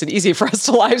 and it makes it easy for us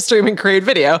to live stream and create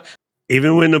video.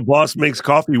 Even when the boss makes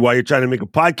coffee while you're trying to make a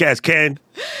podcast, Ken.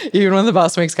 Even when the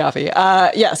boss makes coffee.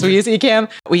 So we use Ecamm.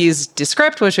 We use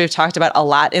Descript, which we've talked about a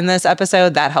lot in this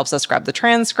episode. That helps us grab the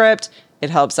transcript. It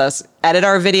helps us edit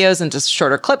our videos into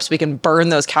shorter clips. We can burn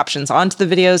those captions onto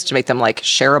the videos to make them like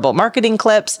shareable marketing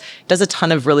clips. It does a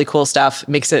ton of really cool stuff.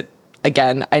 Makes it,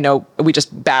 again, I know we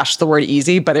just bashed the word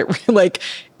easy, but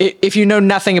if you know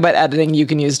nothing about editing, you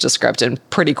can use Descript and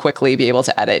pretty quickly be able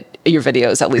to edit your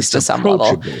videos, at least to some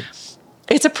level.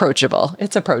 It's approachable.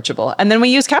 And then we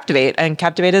use Captivate, and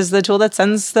Captivate is the tool that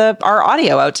sends our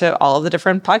audio out to all of the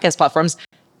different podcast platforms.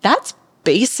 That's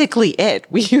basically it.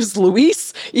 We use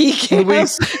Luis,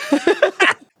 Ecamm,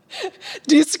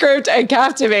 Descript, and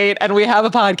Captivate, and we have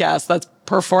a podcast that's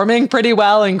performing pretty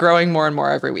well and growing more and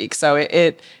more every week. So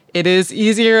it is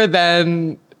easier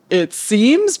than it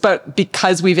seems, but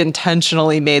because we've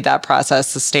intentionally made that process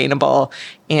sustainable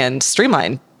and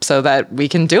streamlined so that we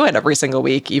can do it every single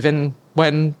week, even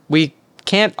when we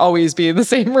can't always be in the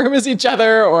same room as each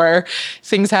other or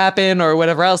things happen or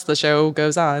whatever else the show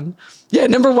goes on. Yeah,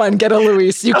 number one, get a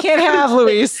Luis. You can't have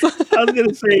Luis. I was going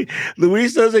to say,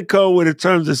 Luis doesn't come with the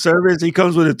terms of service. He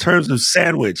comes with the terms of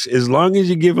sandwich. As long as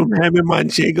you give him ham and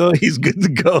manchego, he's good to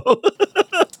go.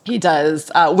 He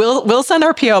does. We'll send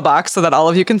our P.O. box so that all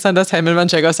of you can send us ham and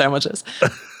manchego sandwiches.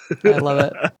 I love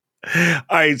it.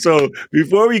 All right. So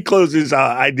before we close this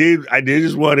out, I did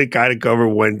just want to kind of cover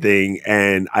one thing.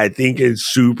 And I think it's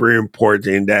super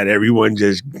important that everyone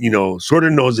just, sort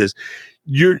of knows this.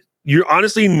 You're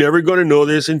honestly never going to know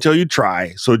this until you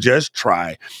try. So just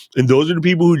try. And those are the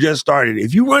people who just started.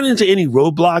 If you run into any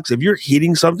roadblocks, if you're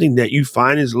hitting something that you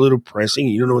find is a little pressing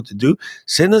and you don't know what to do,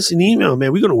 send us an email,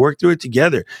 man. We're going to work through it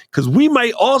together because we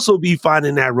might also be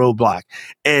finding that roadblock.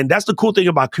 And that's the cool thing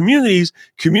about communities.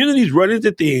 Communities run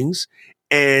into things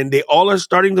and they all are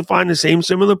starting to find the same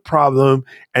similar problem.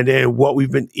 And then what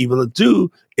we've been able to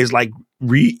do is like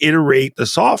reiterate the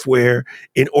software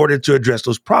in order to address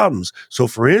those problems. So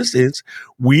for instance,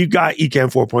 we've got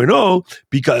Ecamm 4.0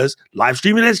 because live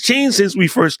streaming has changed since we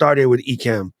first started with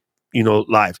Ecamm,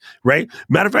 live, right?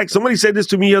 Matter of fact, somebody said this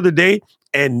to me the other day,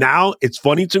 and now it's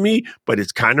funny to me, but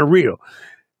it's kind of real.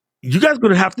 You guys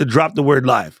going to have to drop the word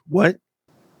live. What?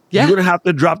 Yeah. You're going to have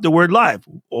to drop the word live.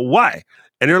 Well, why?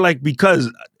 And they're like,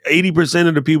 because 80%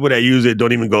 of the people that use it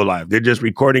don't even go live. They're just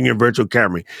recording in virtual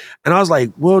camera. And I was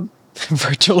like, well,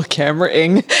 virtual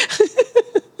camera-ing.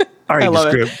 All right,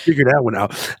 Descript, figure that one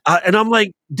out. And I'm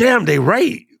like, damn, they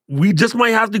right. We just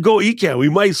might have to go Ecamm. We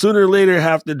might sooner or later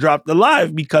have to drop the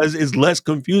live because it's less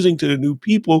confusing to the new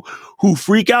people who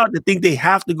freak out to think they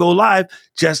have to go live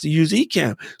just to use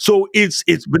Ecamm. So it's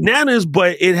bananas,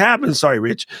 but it happens. Sorry,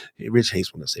 Rich. Rich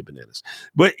hates when I say bananas.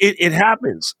 But it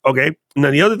happens, okay?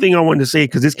 Now, the other thing I wanted to say,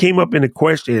 because this came up in a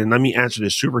question, and let me answer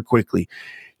this super quickly.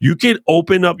 You can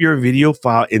open up your video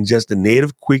file in just the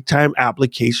native QuickTime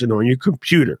application on your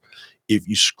computer. If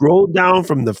you scroll down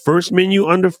from the first menu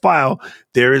under File,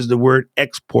 there is the word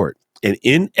Export. And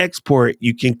in Export,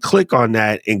 you can click on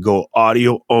that and go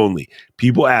audio only.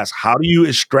 People ask, how do you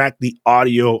extract the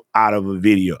audio out of a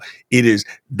video? It is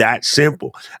that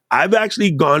simple. I've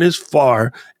actually gone as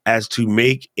far as to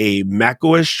make a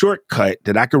macOS shortcut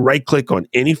that I can right-click on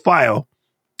any file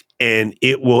and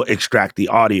it will extract the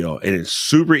audio. And it's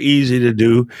super easy to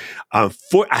do. I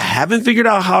haven't figured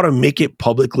out how to make it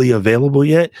publicly available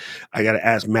yet. I got to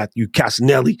ask Matthew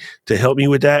Casanelli to help me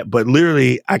with that. But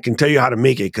literally, I can tell you how to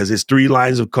make it because it's 3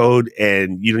 lines of code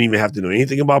and you don't even have to know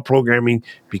anything about programming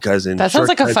because in that sounds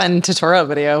like a fun tutorial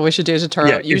video. We should do a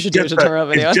tutorial. Yeah, you should do a tutorial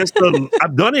video.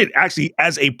 I've done it actually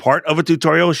as a part of a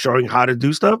tutorial showing how to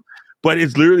do stuff. But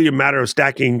it's literally a matter of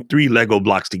stacking 3 Lego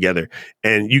blocks together.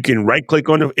 And you can right click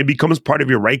on it. It becomes part of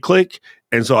your right click.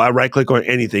 And so I right click on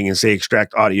anything and say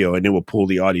extract audio and it will pull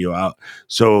the audio out.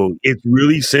 So it's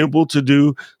really simple to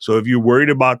do. So if you're worried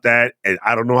about that, and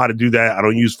I don't know how to do that, I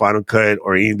don't use Final Cut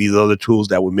or any of these other tools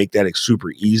that would make that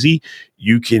super easy.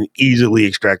 You can easily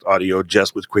extract audio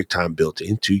just with QuickTime built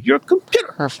into your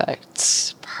computer.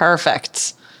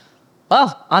 Perfect.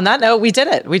 Well, on that note, we did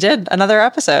it. We did another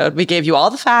episode. We gave you all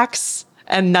the facts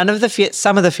and none of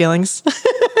some of the feelings.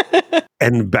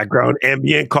 And background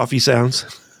ambient coffee sounds.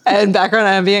 And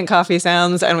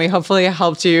we hopefully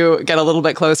helped you get a little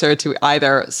bit closer to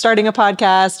either starting a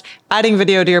podcast, adding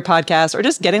video to your podcast, or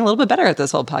just getting a little bit better at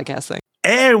this whole podcast thing.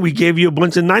 And we gave you a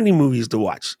bunch of 90 movies to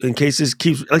watch in case this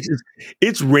keeps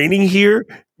it's raining here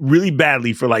really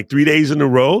badly for like 3 days in a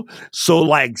row. So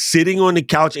like sitting on the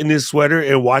couch in this sweater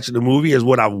and watching the movie is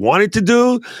what I wanted to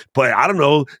do. But I don't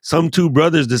know, some 2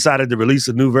 brothers decided to release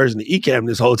a new version of Ecamm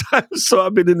this whole time. So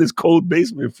I've been in this cold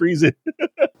basement freezing.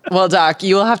 Well, Doc,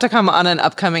 you will have to come on an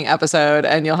upcoming episode,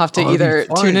 and you'll have to either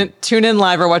tune in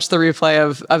live or watch the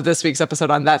replay of this week's episode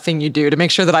on That Thing You Do to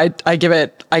make sure that I give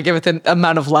it the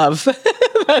amount of love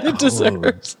that it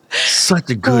deserves. Such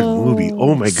a good movie.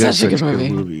 Oh my God, such a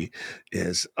good movie.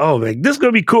 Yes. Oh man, this is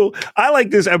gonna be cool. I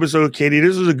like this episode, Katie.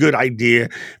 This was a good idea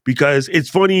because it's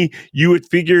funny. You would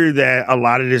figure that a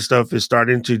lot of this stuff is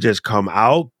starting to just come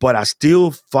out, but I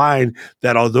still find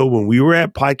that although when we were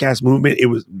at Podcast Movement, it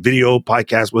was video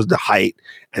podcast was the height,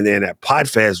 and then at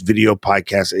Podfest, video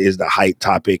podcast is the height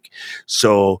topic.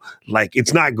 So like,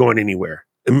 it's not going anywhere.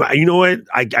 You know what?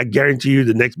 I guarantee you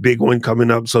the next big one coming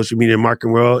up, social media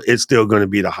marketing world, it's still going to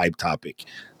be the hype topic.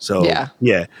 So yeah,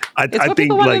 I what think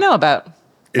people want to know about.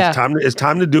 It's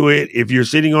time to do it. If you're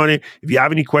sitting on it, if you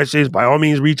have any questions, by all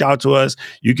means, reach out to us.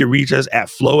 You can reach us at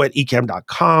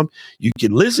flow@ecam.com. You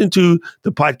can listen to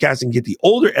the podcast and get the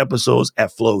older episodes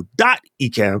at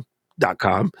flow.ecam.com.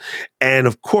 And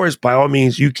of course, by all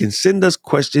means, you can send us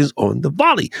questions on the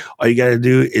Volley. All you got to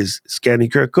do is scan the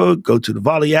QR code, go to the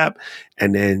Volley app,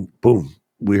 and then boom,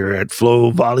 we're at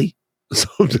Flow Volley.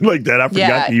 Something like that. I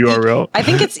forgot the URL. I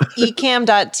think it's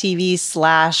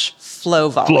ecam.tv/Flow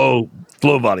Volley.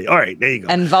 Flow Volley. All right, there you go.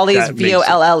 And Volley is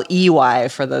VOLLEY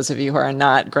for those of you who are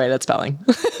not great at spelling.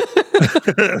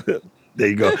 There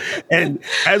you go. And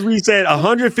as we said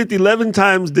 111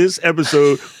 times this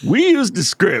episode, we use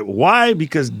Descript. Why?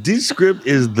 Because Descript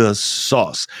is the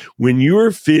sauce. When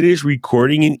you're finished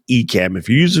recording in Ecamm, if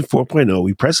you're using 4.0,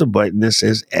 we press a button that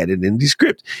says Edit in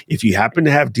Descript. If you happen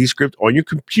to have Descript on your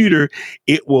computer,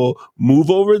 it will move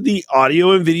over the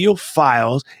audio and video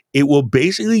files. It will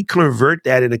basically convert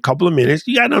that in a couple of minutes.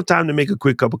 You got enough time to make a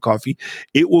quick cup of coffee.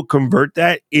 It will convert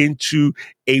that into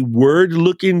a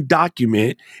Word-looking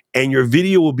document, and your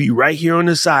video will be right here on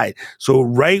the side. So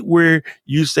right where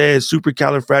you said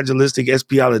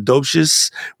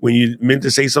supercalifragilisticexpialidocious, when you meant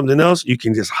to say something else, you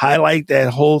can just highlight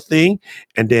that whole thing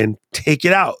and then take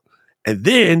it out. And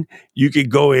then you can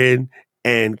go in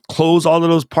and close all of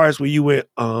those parts where you went,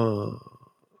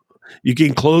 you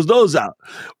can close those out.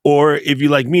 Or if you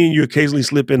like me and you occasionally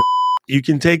slip in, you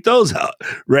can take those out,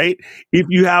 right? If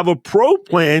you have a pro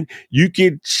plan, you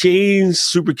can change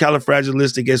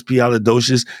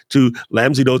supercalifragilisticexpialidocious to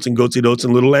lambsy dotes and goatsy dotes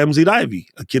and little lambsy ivy,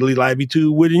 a kiddly livey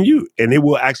too, wouldn't you? And it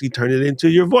will actually turn it into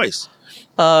your voice.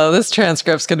 Oh, this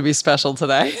transcript's going to be special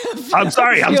today. I'm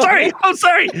sorry.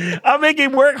 I'm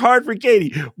making work hard for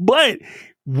Katie. But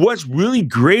what's really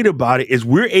great about it is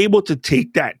we're able to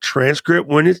take that transcript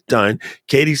when it's done.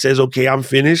 Katie says, okay, I'm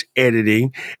finished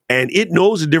editing. And it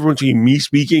knows the difference between me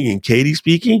speaking and Katie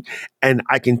speaking. And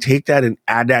I can take that and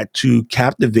add that to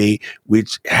Captivate,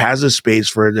 which has a space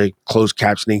for the closed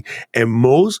captioning. And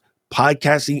most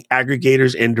podcasting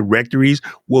aggregators and directories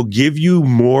will give you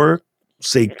more,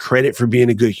 say, credit for being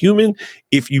a good human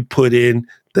if you put in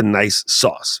the nice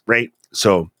sauce, right?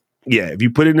 So yeah, if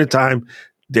you put in the time,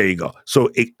 there you go.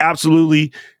 So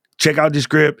absolutely check out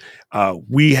Descript.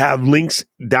 We have links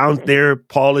down there.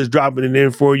 Paul is dropping it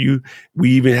in for you.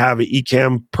 We even have an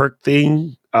Ecamm perk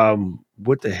thing.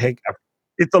 What the heck?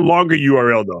 It's a longer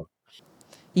URL though.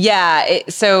 Yeah.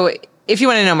 So if you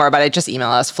want to know more about it, just email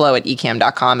us,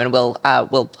 flow@ecam.com, and we'll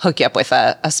hook you up with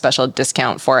a special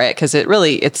discount for it, because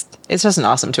it's just an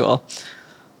awesome tool.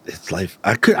 It's life.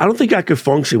 I don't think I could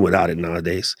function without it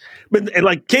nowadays. But and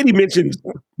like Katie mentioned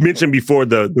before,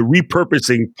 the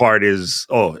repurposing part is,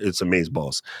 it's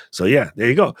amazeballs. So yeah, there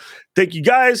you go. Thank you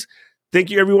guys. Thank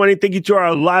you everyone. And thank you to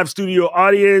our live studio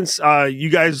audience.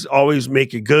 You guys always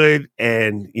make it good.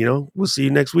 And we'll see you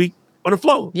next week on the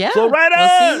Flow. Yeah. Flow Riders. We'll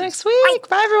see you next week.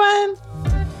 Bye everyone.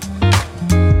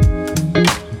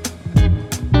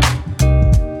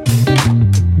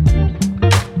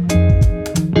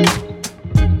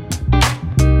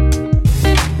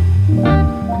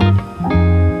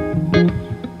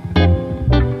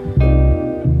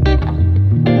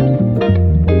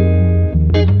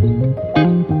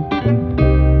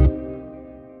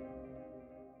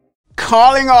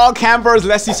 Calling all campers,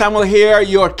 Leslie Samuel here,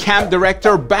 your camp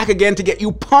director, back again to get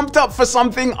you pumped up for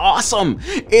something awesome.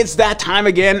 It's that time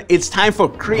again. It's time for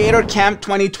Creator Camp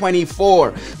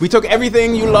 2024. We took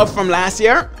everything you loved from last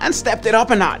year and stepped it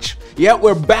up a notch. Yeah,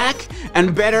 we're back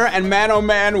and better, and man, oh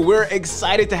man, we're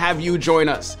excited to have you join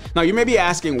us. Now, you may be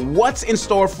asking, what's in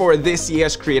store for this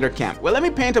year's Creator Camp? Well, let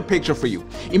me paint a picture for you.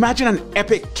 Imagine an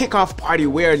epic kickoff party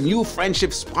where new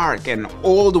friendships spark and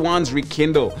old ones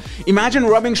rekindle. Imagine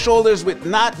rubbing shoulders with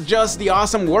not just the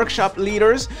awesome workshop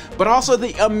leaders, but also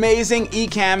the amazing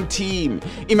Ecamm team.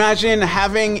 Imagine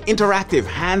having interactive,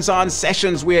 hands-on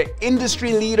sessions where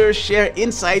industry leaders share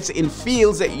insights in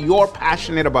fields that you're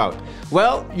passionate about.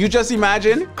 Well, you just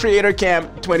imagine Creator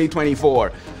Camp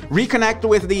 2024. Reconnect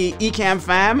with the Ecamm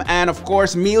fam, and of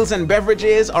course, meals and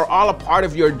beverages are all a part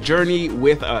of your journey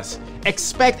with us.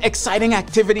 Expect exciting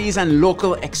activities and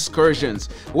local excursions.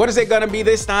 What is it gonna be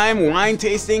this time? Wine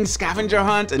tasting, scavenger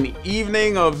hunt, an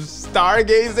evening of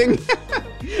stargazing?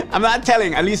 I'm not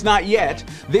telling, at least not yet.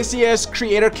 This year's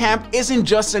Creator Camp isn't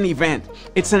just an event,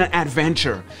 it's an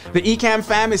adventure. The Ecamm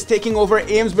fam is taking over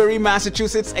Amesbury,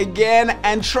 Massachusetts again,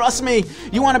 and trust me,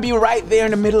 you want to be right there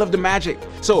in the middle of the magic.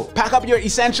 So pack up your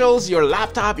essentials, your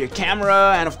laptop, your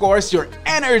camera, and of course your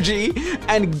energy,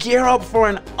 and gear up for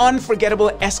an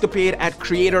unforgettable escapade at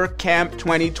Creator Camp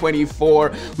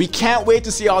 2024. We can't wait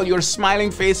to see all your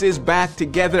smiling faces back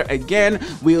together again.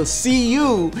 We'll see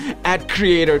you at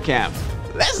Creator Camp.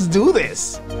 Let's do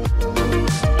this!